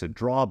call this a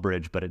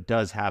drawbridge, but it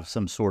does have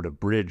some sort of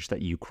bridge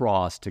that you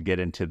cross to get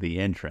into the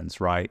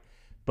entrance, right?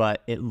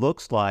 But it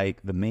looks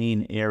like the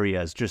main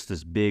area is just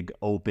this big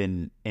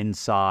open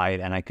inside,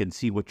 and I can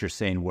see what you're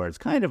saying where it's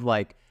kind of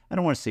like, I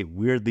don't want to say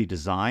weirdly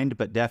designed,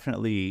 but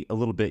definitely a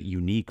little bit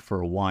unique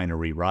for a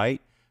winery,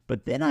 right?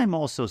 But then I'm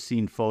also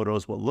seeing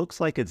photos, what looks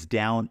like it's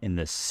down in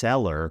the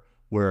cellar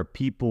where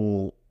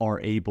people are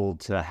able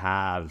to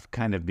have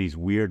kind of these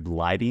weird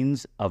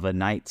lightings of a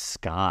night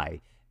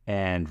sky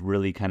and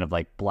really kind of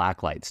like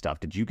blacklight stuff.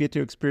 Did you get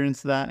to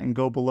experience that and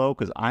go below?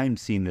 Because I'm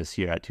seeing this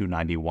here at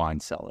 290 Wine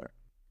Cellar.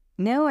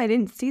 No, I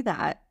didn't see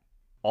that.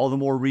 All the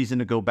more reason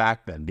to go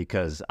back then,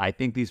 because I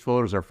think these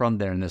photos are from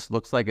there, and this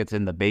looks like it's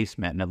in the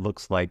basement, and it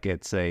looks like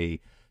it's a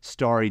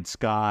starry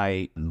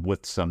sky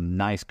with some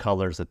nice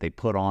colors that they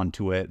put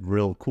onto it.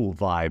 Real cool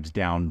vibes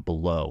down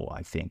below,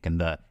 I think, in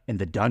the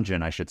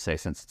dungeon, I should say,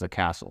 since it's a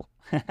castle.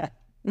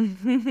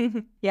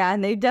 Yeah,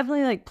 and they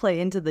definitely like play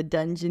into the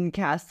dungeon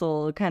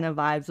castle kind of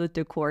vibes with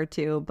decor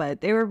too,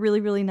 but they were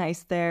really, really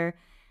nice there.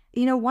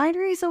 You know,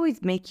 wineries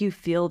always make you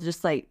feel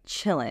just like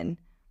chilling.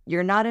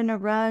 You're not in a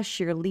rush,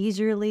 you're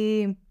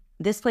leisurely.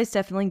 This place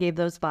definitely gave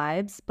those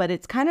vibes, but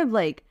it's kind of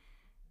like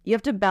you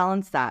have to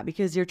balance that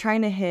because you're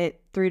trying to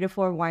hit 3 to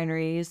 4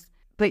 wineries,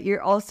 but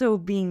you're also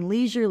being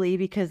leisurely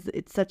because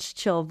it's such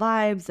chill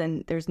vibes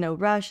and there's no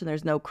rush and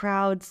there's no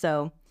crowd.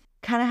 So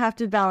kind of have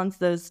to balance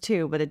those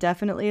too, but it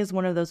definitely is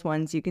one of those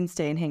ones you can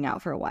stay and hang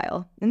out for a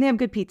while. And they have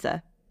good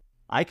pizza.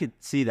 I could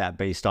see that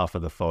based off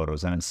of the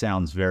photos, and it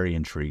sounds very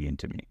intriguing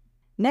to me.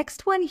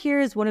 Next one here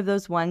is one of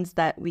those ones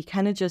that we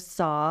kind of just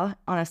saw.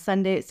 On a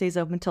Sunday, it stays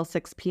open until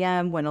 6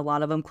 p.m. when a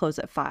lot of them close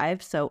at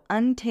 5. So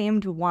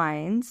Untamed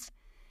Wines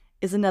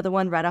is another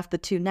one right off the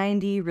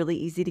 290, really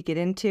easy to get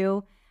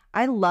into.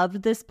 I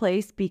love this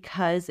place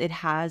because it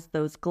has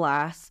those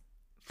glass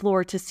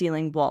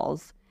floor-to-ceiling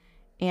walls.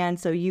 And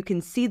so you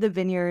can see the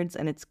vineyards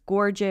and it's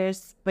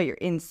gorgeous, but you're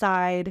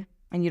inside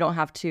and you don't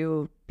have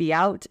to be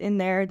out in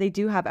there. They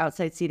do have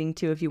outside seating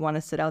too if you want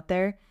to sit out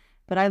there.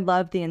 But I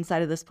love the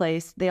inside of this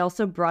place. They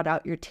also brought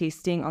out your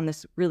tasting on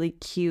this really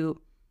cute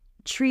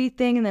tree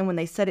thing. And then when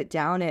they set it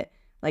down, it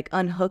like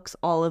unhooks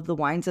all of the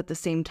wines at the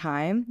same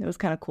time. It was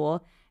kind of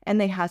cool. And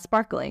they have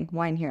sparkling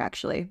wine here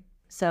actually.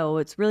 So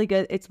it's really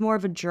good. It's more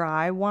of a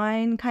dry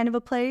wine kind of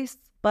a place.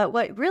 But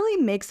what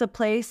really makes a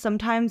place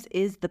sometimes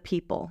is the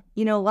people.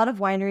 You know, a lot of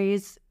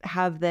wineries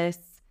have this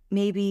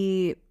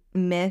maybe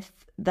myth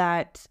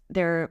that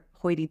they're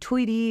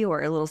hoity-toity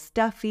or a little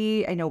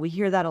stuffy. I know we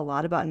hear that a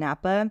lot about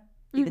Napa.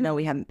 Even though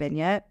we haven't been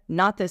yet.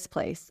 Not this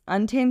place.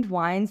 Untamed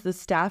Wines, the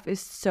staff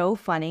is so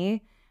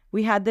funny.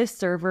 We had this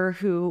server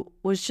who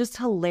was just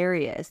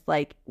hilarious.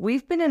 Like,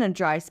 we've been in a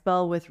dry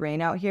spell with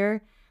rain out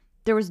here.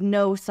 There was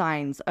no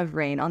signs of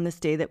rain on this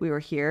day that we were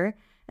here.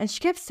 And she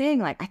kept saying,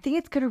 like, I think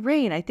it's going to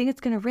rain. I think it's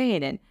going to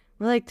rain. And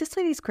we're like, this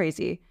lady's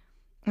crazy.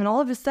 And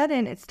all of a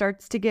sudden, it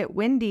starts to get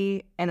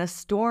windy and a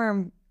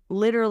storm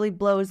literally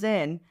blows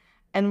in.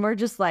 And we're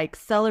just, like,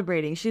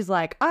 celebrating. She's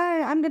like,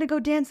 I'm going to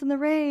go dance in the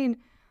rain.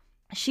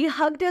 She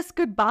hugged us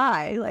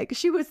goodbye. Like,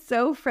 she was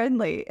so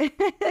friendly.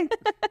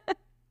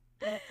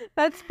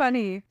 That's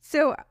funny.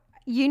 So,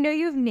 you know,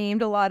 you've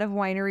named a lot of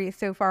wineries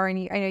so far,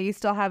 and I know you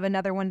still have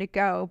another one to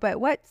go, but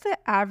what's the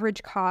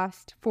average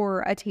cost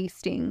for a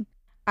tasting?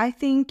 I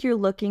think you're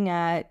looking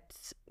at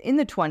in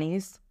the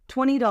 20s.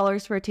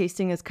 $20 for a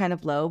tasting is kind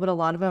of low, but a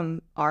lot of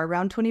them are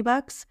around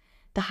 $20.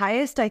 The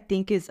highest I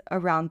think is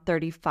around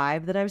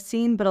 35 that I've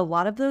seen, but a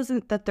lot of those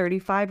in the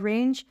 35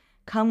 range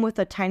come with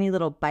a tiny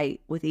little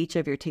bite with each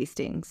of your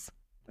tastings.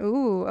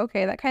 Ooh,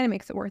 okay. That kind of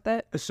makes it worth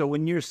it. So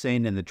when you're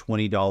saying in the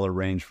 $20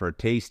 range for a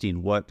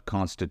tasting, what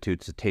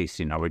constitutes a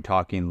tasting? Are we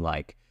talking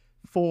like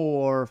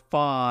 4,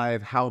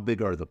 5? How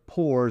big are the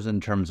pours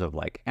in terms of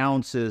like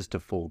ounces to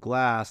full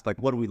glass?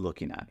 Like, what are we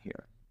looking at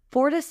here?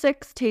 4 to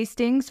 6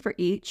 tastings for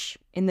each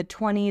in the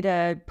 $20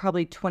 to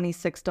probably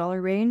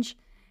 $26 range.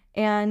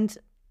 And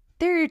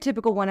they're your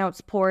typical 1 ounce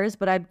pours,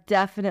 but I've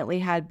definitely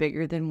had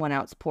bigger than 1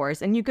 ounce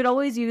pours. And you could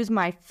always use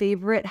my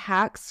favorite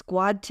hack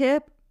squad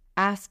tip.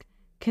 Ask,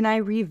 can I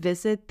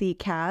revisit the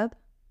cab?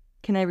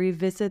 Can I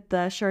revisit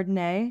the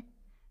Chardonnay?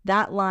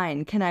 That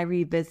line, can I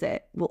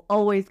revisit, will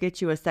always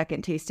get you a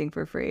second tasting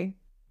for free.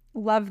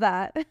 Love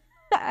that.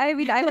 I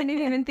mean, I wouldn't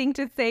even think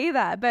to say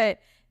that, but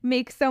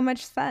makes so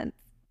much sense.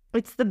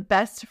 It's the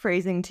best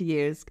phrasing to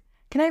use.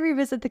 Can I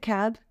revisit the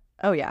cab?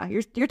 Oh yeah,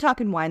 you're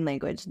talking wine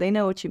language. They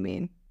know what you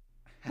mean.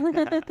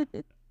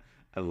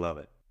 I love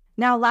it.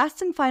 Now,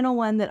 last and final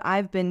one that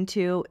I've been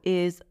to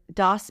is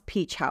Das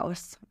Peach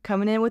House.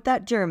 Coming in with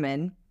that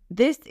German.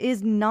 This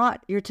is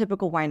not your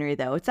typical winery,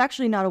 though. It's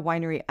actually not a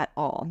winery at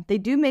all. They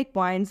do make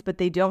wines, but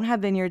they don't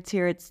have vineyards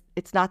here.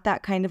 It's not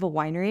that kind of a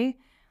winery.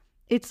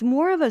 It's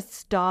more of a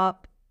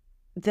stop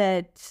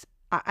that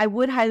I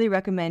would highly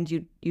recommend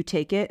you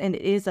take it, and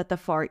it is at the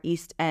far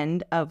east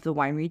end of the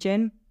wine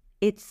region.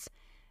 It's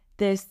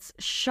this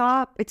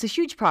shop. It's a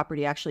huge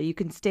property, actually. You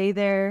can stay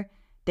there.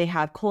 They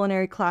have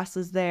culinary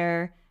classes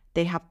there.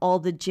 They have all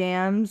the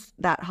jams,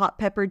 that hot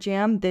pepper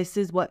jam. This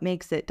is what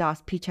makes it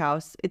Das Peach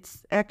House.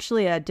 It's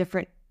actually a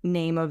different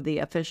name of the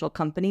official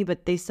company,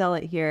 but they sell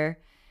it here.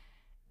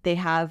 They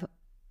have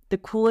the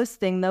coolest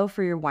thing, though,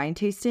 for your wine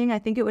tasting. I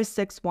think it was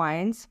 6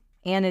 wines,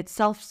 and it's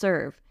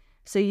self-serve.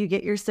 So you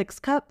get your 6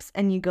 cups,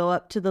 and you go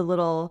up to the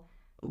little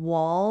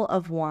wall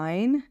of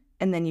wine,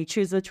 and then you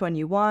choose which one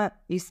you want.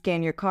 You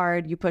scan your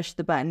card, you push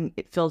the button,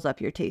 it fills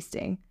up your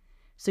tasting.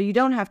 So you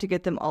don't have to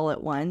get them all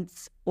at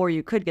once, or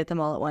you could get them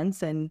all at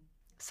once and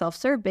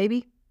self-serve,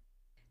 baby.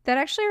 That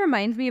actually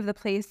reminds me of the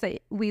place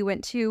that we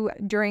went to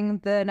during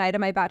the night of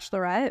my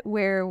bachelorette,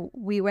 where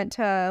we went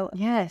to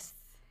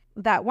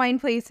that wine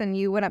place and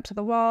you went up to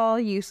the wall,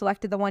 you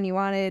selected the one you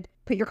wanted,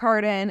 put your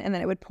card in, and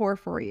then it would pour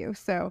for you.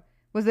 So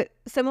was it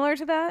similar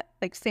to that?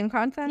 Like same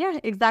concept? Yeah,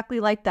 exactly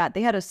like that.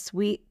 They had a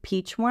sweet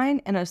peach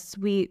wine and a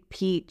sweet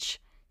peach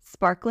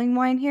sparkling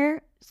wine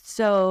here.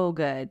 So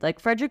good. Like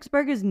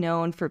Fredericksburg is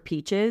known for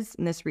peaches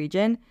in this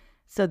region.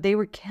 So they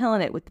were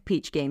killing it with the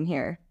peach game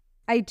here.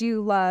 I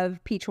do love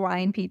peach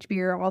wine, peach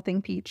beer, all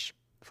thing peach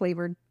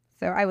flavored.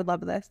 So I would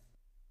love this.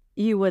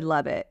 You would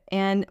love it.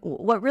 And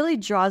what really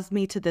draws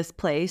me to this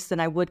place,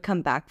 and I would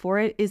come back for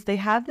it, is they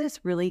have this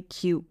really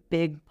cute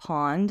big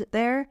pond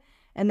there.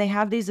 And they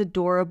have these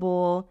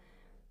adorable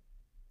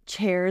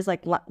chairs,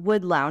 like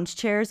wood lounge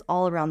chairs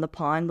all around the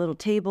pond, little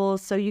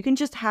tables. So you can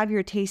just have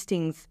your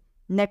tastings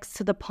next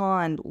to the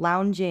pond,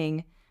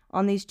 lounging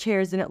on these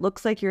chairs. And it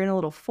looks like you're in a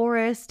little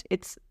forest.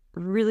 It's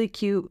really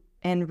cute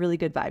and really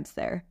good vibes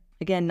there.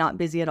 Again, not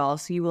busy at all,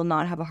 so you will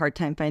not have a hard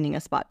time finding a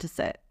spot to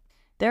sit.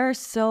 There are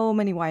so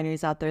many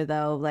wineries out there,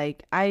 though.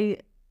 Like, I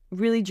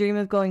really dream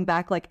of going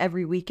back like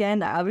every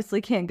weekend. I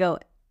obviously can't go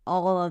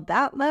all of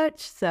that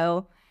much,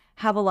 so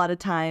have a lot of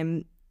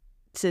time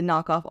to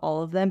knock off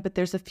all of them, but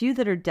there's a few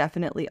that are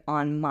definitely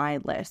on my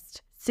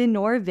list.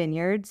 Sinor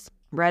Vineyards,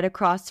 right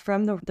across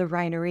from the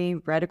winery,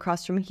 right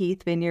across from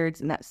Heath Vineyards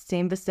in that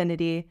same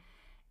vicinity.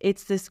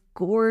 It's this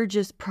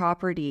gorgeous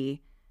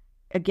property,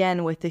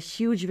 again, with the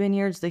huge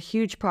vineyards, the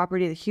huge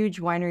property, the huge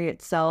winery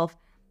itself.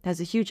 It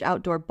has a huge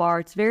outdoor bar.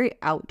 It's very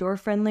outdoor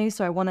friendly,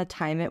 so I want to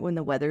time it when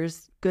the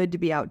weather's good to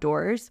be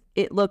outdoors.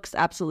 It looks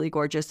absolutely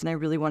gorgeous, and I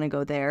really want to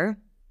go there.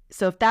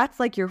 So if that's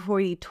like your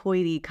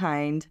hoity-toity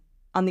kind,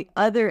 on the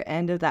other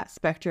end of that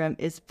spectrum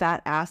is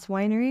Fat Ass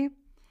Winery.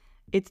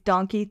 It's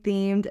donkey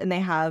themed, and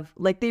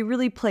they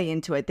really play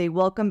into it. They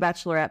welcome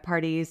bachelorette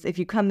parties. If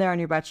you come there on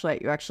your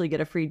bachelorette, you actually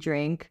get a free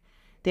drink.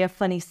 They have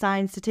funny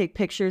signs to take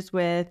pictures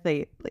with.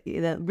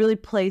 That really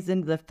plays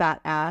into the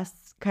fat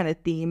ass kind of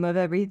theme of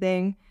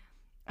everything.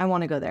 I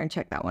want to go there and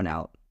check that one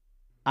out.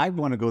 I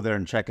want to go there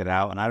and check it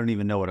out, and I don't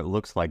even know what it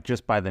looks like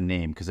just by the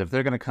name, because if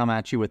they're going to come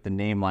at you with the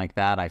name like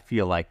that, I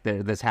feel like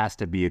this has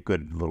to be a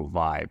good little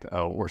vibe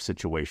or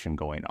situation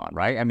going on,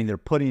 right? I mean, they're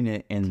putting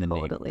it in the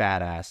name,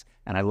 badass,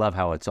 and I love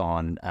how it's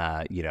on,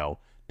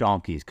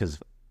 donkeys, because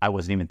I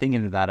wasn't even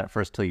thinking of that at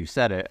first till you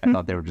said it. I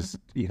thought they were just,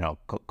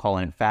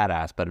 calling it fat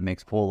ass, but it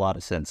makes a whole lot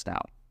of sense now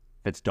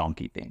if it's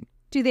donkey themed.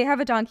 Do they have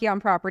a donkey on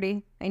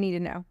property? I need to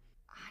know.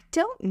 I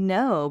don't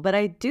know, but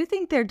I do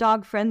think they're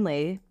dog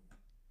friendly.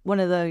 One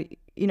of the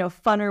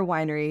funner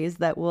wineries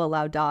that will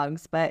allow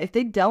dogs. But if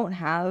they don't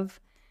have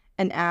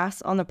an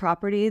ass on the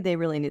property, they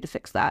really need to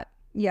fix that.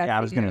 Yeah, I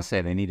was going to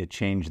say they need to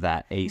change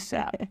that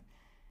ASAP.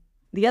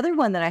 The other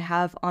one that I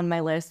have on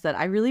my list that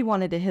I really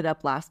wanted to hit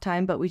up last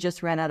time, but we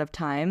just ran out of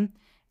time,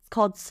 it's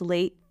called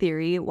Slate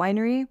Theory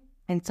Winery,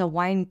 and it's a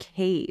wine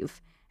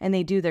cave. And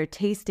they do their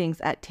tastings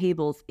at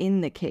tables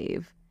in the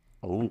cave.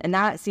 Oh. And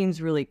that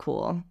seems really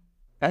cool.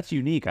 That's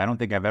unique. I don't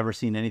think I've ever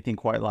seen anything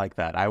quite like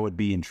that. I would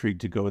be intrigued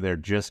to go there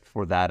just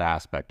for that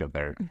aspect of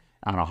there.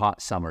 On a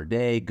hot summer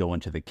day, go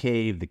into the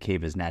cave. The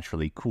cave is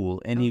naturally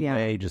cool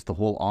anyway. Just the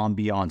whole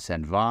ambiance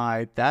and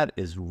vibe. That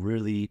is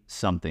really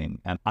something.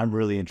 And I'm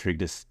really intrigued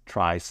to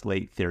try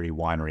Slate Theory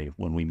Winery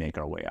when we make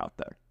our way out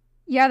there.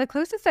 Yeah, the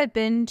closest I've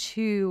been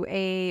to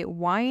a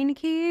wine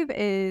cave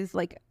is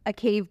like a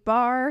cave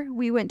bar.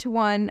 We went to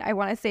one, I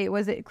want to say it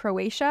was in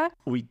Croatia.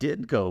 We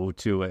did go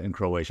to it in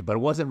Croatia, but it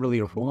wasn't really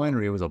a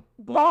winery. It was a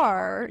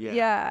bar.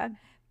 Yeah.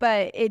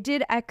 But it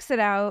did exit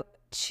out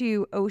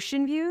to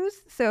ocean views.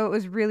 So it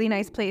was a really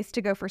nice place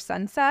to go for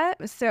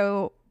sunset.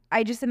 So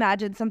I just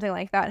imagined something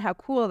like that, how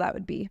cool that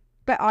would be.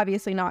 But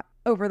obviously not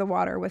over the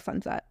water with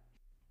sunset.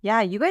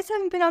 Yeah, you guys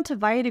haven't been out to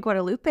Valle de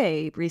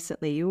Guadalupe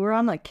recently. You were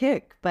on a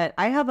kick, but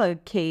I have a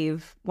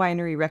cave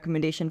winery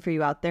recommendation for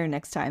you out there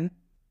next time.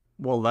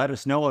 Well, let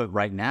us know it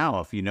right now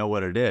if you know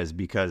what it is,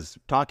 because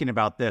talking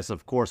about this,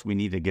 of course, we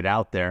need to get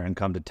out there and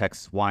come to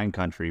Texas wine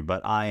country,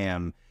 but I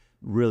am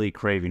really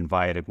craving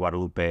Valle de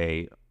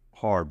Guadalupe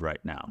hard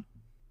right now.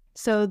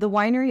 So the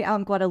winery out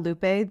in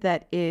Guadalupe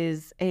that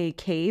is a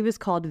cave is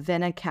called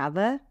Vena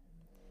Cava,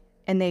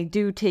 and they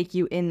do take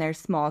you in their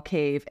small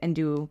cave and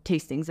do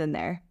tastings in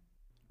there.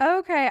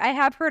 Okay, I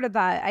have heard of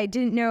that. I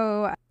didn't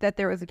know that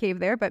there was a cave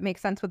there, but makes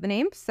sense with the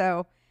name.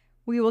 So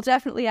we will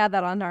definitely add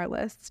that on our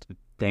list.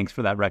 Thanks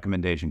for that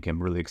recommendation,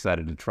 Kim. Really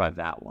excited to try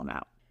that one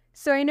out.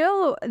 So I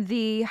know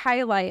the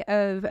highlight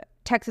of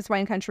Texas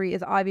wine country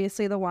is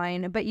obviously the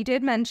wine, but you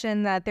did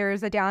mention that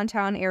there's a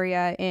downtown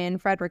area in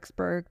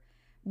Fredericksburg.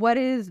 What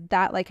is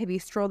that like? Have you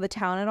strolled the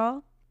town at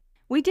all?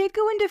 We did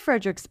go into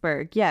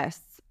Fredericksburg,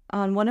 yes,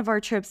 on one of our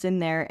trips in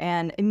there,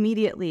 and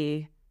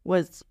immediately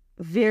was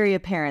very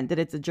apparent that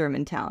it's a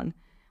German town.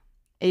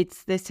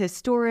 It's this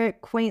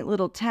historic, quaint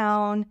little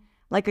town.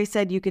 Like I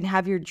said, you can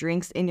have your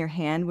drinks in your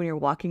hand when you're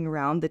walking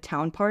around the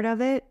town part of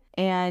it.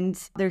 And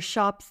there's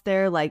shops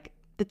there, like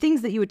the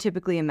things that you would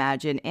typically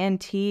imagine,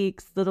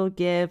 antiques, little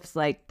gifts,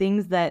 like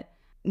things that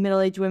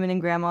middle-aged women and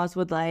grandmas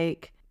would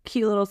like,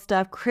 cute little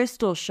stuff,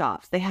 crystal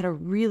shops. They had a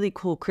really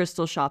cool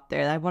crystal shop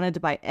there. I wanted to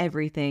buy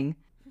everything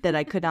that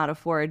I could not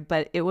afford,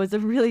 but it was a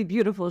really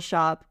beautiful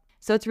shop.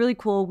 So it's really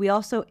cool. We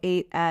also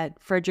ate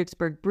at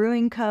Fredericksburg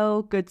Brewing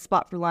Co. Good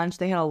spot for lunch.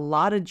 They had a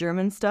lot of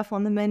German stuff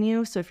on the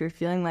menu. So if you're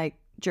feeling like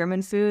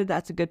German food,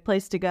 that's a good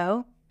place to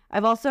go.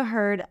 I've also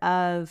heard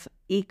of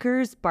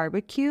Eker's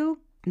Barbecue.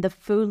 The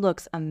food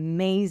looks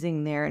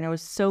amazing there. And I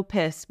was so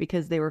pissed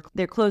because they're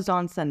closed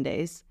on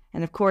Sundays.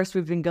 And of course,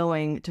 we've been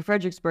going to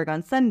Fredericksburg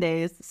on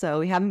Sundays, so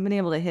we haven't been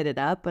able to hit it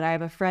up. But I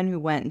have a friend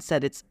who went and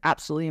said it's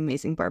absolutely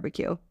amazing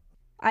barbecue.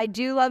 I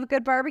do love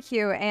good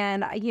barbecue.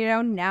 And,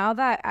 now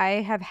that I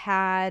have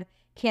had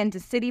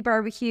Kansas City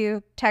barbecue,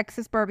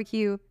 Texas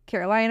barbecue,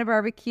 Carolina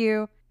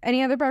barbecue,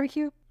 any other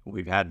barbecue?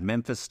 We've had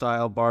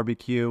Memphis-style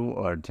barbecue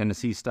or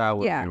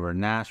Tennessee-style. Yeah. We were in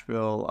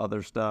Nashville,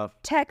 other stuff.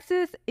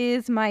 Texas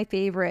is my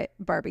favorite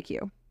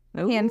barbecue,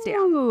 hands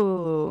down.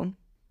 Ooh.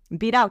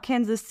 Beat out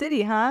Kansas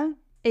City, huh?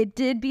 It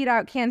did beat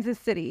out Kansas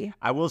City.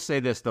 I will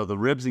say this, though. The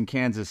ribs in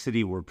Kansas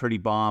City were pretty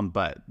bomb,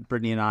 but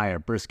Brittany and I are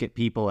brisket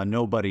people, and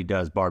nobody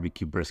does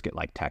barbecue brisket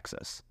like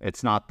Texas.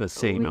 It's not the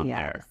same out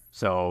there.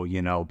 So,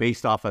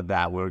 based off of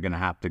that, we're going to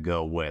have to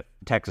go with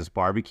Texas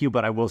barbecue.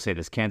 But I will say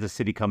this, Kansas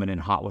City coming in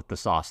hot with the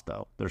sauce,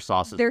 though. Their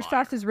sauce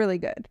is really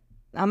good.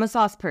 I'm a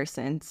sauce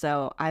person,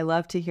 so I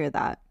love to hear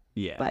that.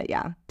 Yeah. But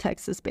yeah,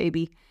 Texas,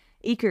 baby.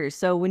 Eker's.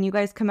 So when you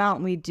guys come out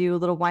and we do a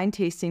little wine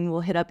tasting, we'll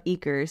hit up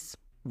Eker's.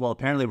 Well,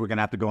 apparently we're going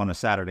to have to go on a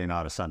Saturday,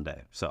 not a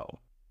Sunday. So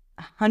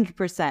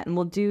 100%. And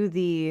we'll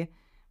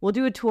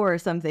do a tour or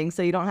something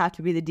so you don't have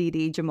to be the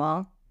DD,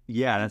 Jamal.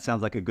 Yeah, that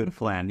sounds like a good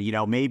plan.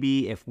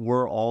 Maybe if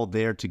we're all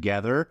there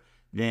together,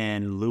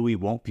 then Louie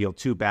won't feel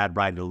too bad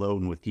riding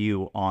alone with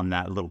you on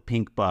that little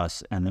pink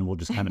bus, and then we'll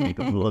just kind of make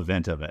a little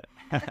event of it.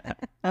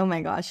 Oh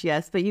my gosh,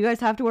 yes. But you guys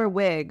have to wear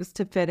wigs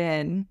to fit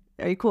in.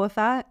 Are you cool with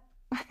that?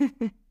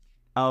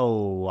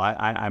 Oh,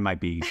 I might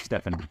be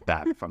stepping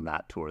back from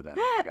that tour then.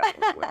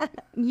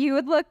 You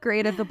would look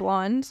great as a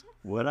blonde.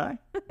 Would I?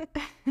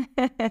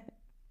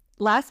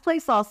 Last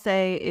place I'll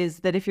say is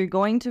that if you're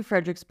going to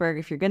Fredericksburg,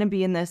 if you're going to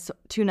be in this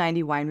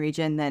 290 wine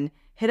region, then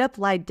hit up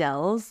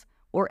Lydell's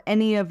or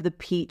any of the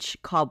peach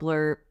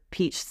cobbler,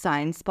 peach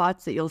sign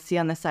spots that you'll see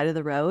on the side of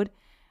the road.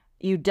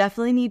 You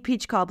definitely need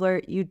peach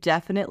cobbler. You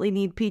definitely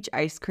need peach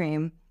ice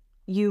cream.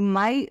 You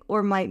might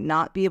or might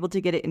not be able to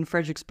get it in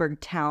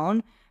Fredericksburg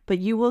town, but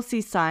you will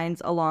see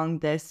signs along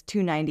this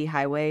 290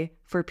 highway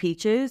for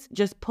peaches.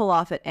 Just pull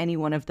off at any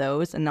one of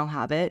those and they'll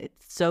have it.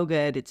 It's so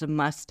good. It's a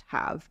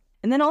must-have.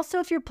 And then also,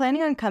 if you're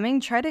planning on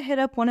coming, try to hit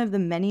up one of the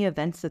many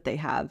events that they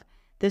have.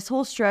 This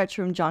whole stretch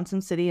from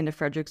Johnson City into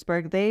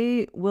Fredericksburg,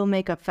 they will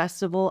make a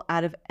festival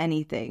out of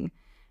anything.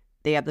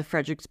 They have the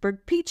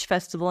Fredericksburg Peach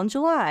Festival in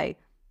July,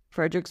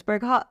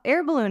 Fredericksburg Hot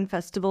Air Balloon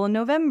Festival in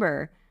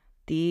November,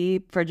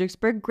 the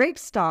Fredericksburg Grape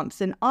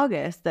Stomps in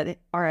August that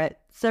are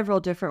at several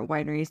different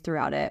wineries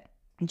throughout it.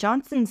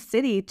 Johnson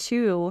City,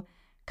 too,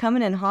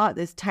 coming in hot,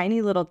 this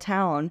tiny little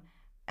town,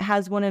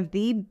 has one of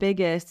the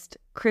biggest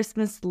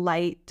Christmas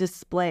light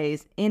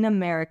displays in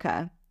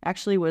America.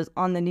 Actually was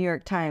on the New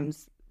York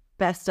Times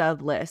best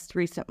of list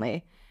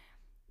recently.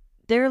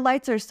 Their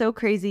lights are so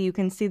crazy you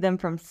can see them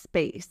from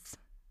space.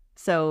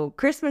 So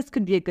Christmas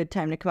could be a good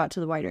time to come out to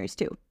the wineries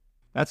too.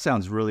 That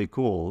sounds really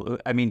cool.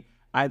 I mean,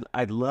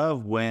 I'd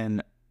love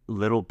when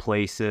little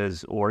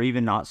places, or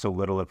even not so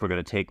little if we're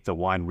going to take the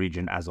wine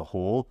region as a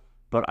whole,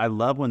 but I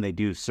love when they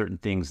do certain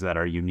things that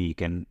are unique.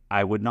 And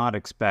I would not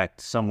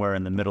expect somewhere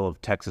in the middle of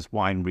Texas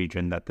wine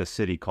region that the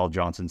city called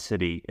Johnson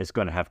City is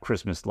going to have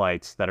Christmas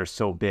lights that are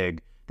so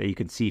big that you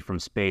can see from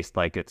space,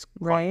 like it's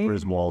right.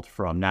 Griswold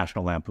from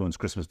National Lampoon's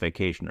Christmas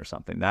Vacation or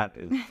something. That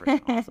is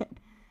freaking awesome.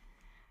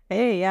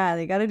 Hey, yeah,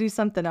 they got to do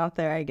something out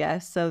there, I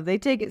guess. So they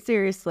take it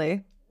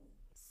seriously.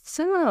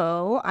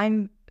 So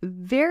I'm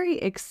very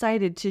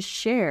excited to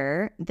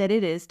share that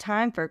it is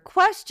time for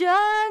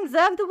Questions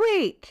of the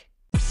Week.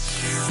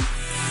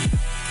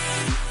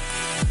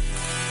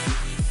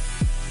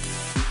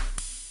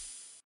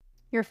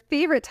 Your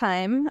favorite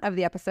time of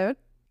the episode.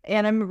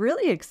 And I'm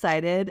really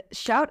excited.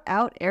 Shout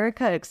out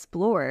Erica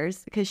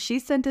Explores because she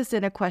sent us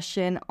in a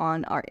question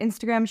on our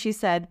Instagram. She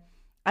said,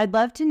 I'd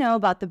love to know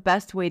about the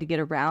best way to get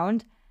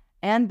around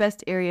and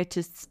best area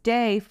to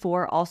stay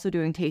for also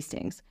doing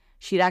tastings.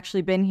 She'd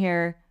actually been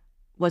here,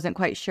 wasn't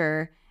quite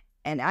sure.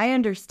 And I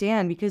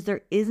understand because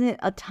there isn't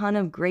a ton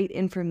of great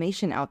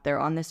information out there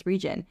on this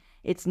region.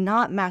 It's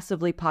not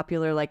massively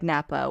popular like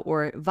Napa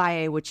or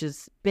Valle, which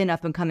has been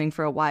up and coming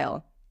for a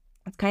while.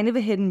 It's kind of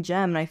a hidden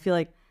gem, and I feel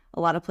like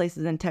a lot of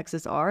places in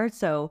Texas are,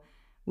 so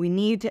we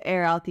need to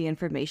air out the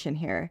information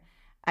here.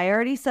 I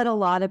already said a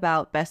lot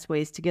about best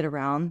ways to get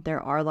around.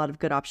 There are a lot of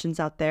good options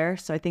out there,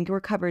 so I think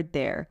we're covered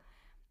there.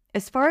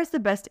 As far as the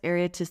best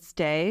area to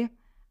stay,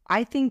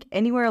 I think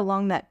anywhere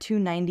along that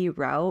 290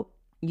 route,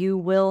 you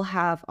will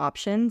have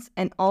options,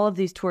 and all of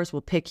these tours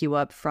will pick you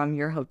up from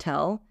your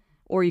hotel,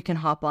 or you can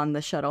hop on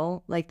the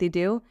shuttle like they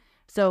do.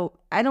 So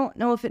I don't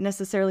know if it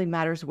necessarily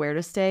matters where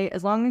to stay.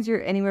 As long as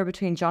you're anywhere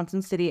between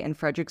Johnson City and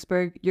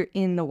Fredericksburg, you're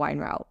in the wine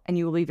route, and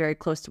you will be very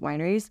close to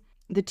wineries.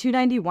 The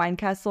 290 Wine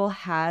Castle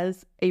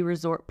has a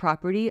resort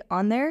property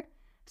on there,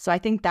 so I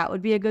think that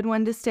would be a good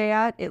one to stay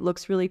at. It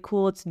looks really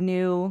cool. It's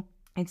new.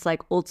 It's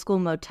like old school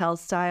motel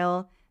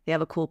style. They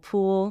have a cool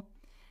pool.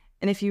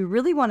 And if you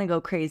really want to go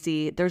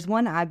crazy, there's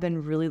one I've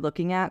been really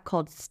looking at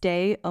called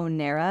Stay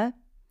Onera.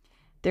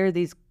 There are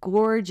these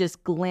gorgeous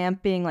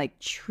glamping, like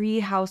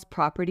treehouse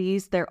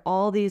properties. They're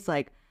all these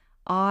like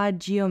odd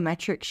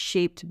geometric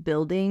shaped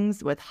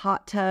buildings with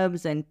hot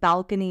tubs and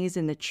balconies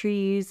in the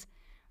trees.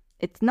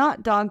 It's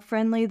not dog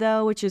friendly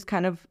though, which is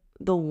kind of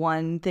the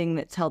one thing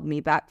that's held me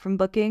back from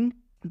booking.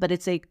 But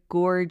it's a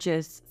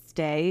gorgeous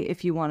stay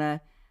if you want to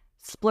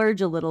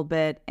splurge a little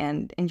bit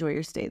and enjoy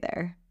your stay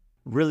there.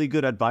 Really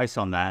good advice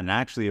on that, and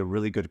actually a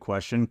really good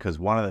question, because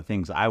one of the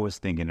things I was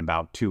thinking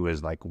about too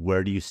is like,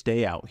 where do you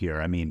stay out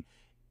here? I mean,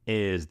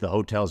 is the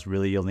hotels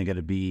really only going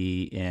to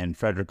be in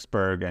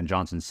Fredericksburg and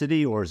Johnson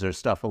City, or is there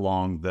stuff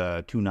along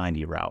the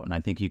 290 route? And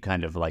I think you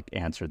kind of like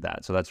answered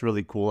that. So that's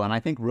really cool. And I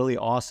think really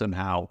awesome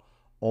how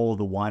all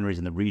the wineries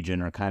in the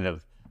region are kind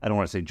of, I don't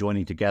want to say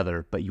joining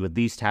together, but you at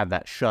least have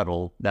that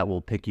shuttle that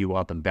will pick you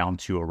up and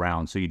bounce you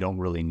around, so you don't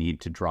really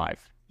need to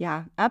drive.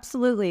 Yeah,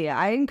 absolutely.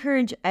 I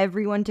encourage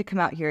everyone to come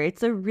out here.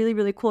 It's a really,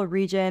 really cool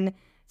region.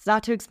 It's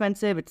not too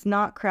expensive. It's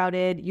not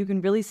crowded. You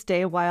can really stay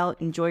a while,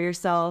 enjoy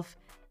yourself,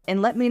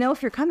 and let me know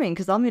if you're coming,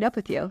 because I'll meet up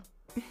with you.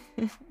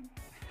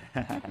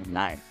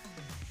 Nice.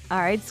 All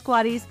right,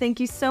 Squatties, thank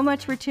you so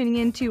much for tuning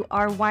in to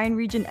our wine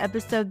region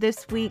episode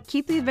this week.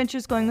 Keep the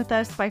adventures going with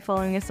us by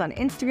following us on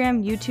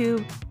Instagram,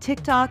 YouTube,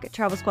 TikTok,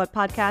 Travel Squad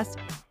Podcast,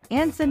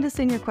 and send us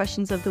in your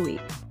questions of the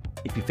week.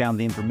 If you found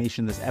the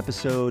information in this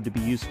episode to be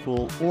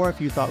useful, or if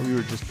you thought we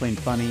were just plain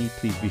funny,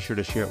 please be sure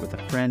to share it with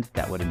a friend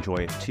that would enjoy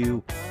it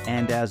too.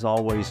 And as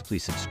always,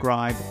 please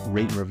subscribe,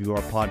 rate and review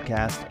our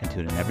podcast, and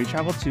tune in every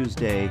Travel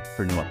Tuesday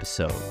for new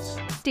episodes.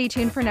 Stay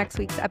tuned for next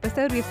week's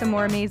episode. We have some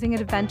more amazing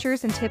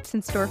adventures and tips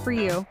in store for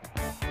you.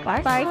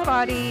 Bye,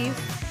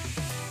 Squatties.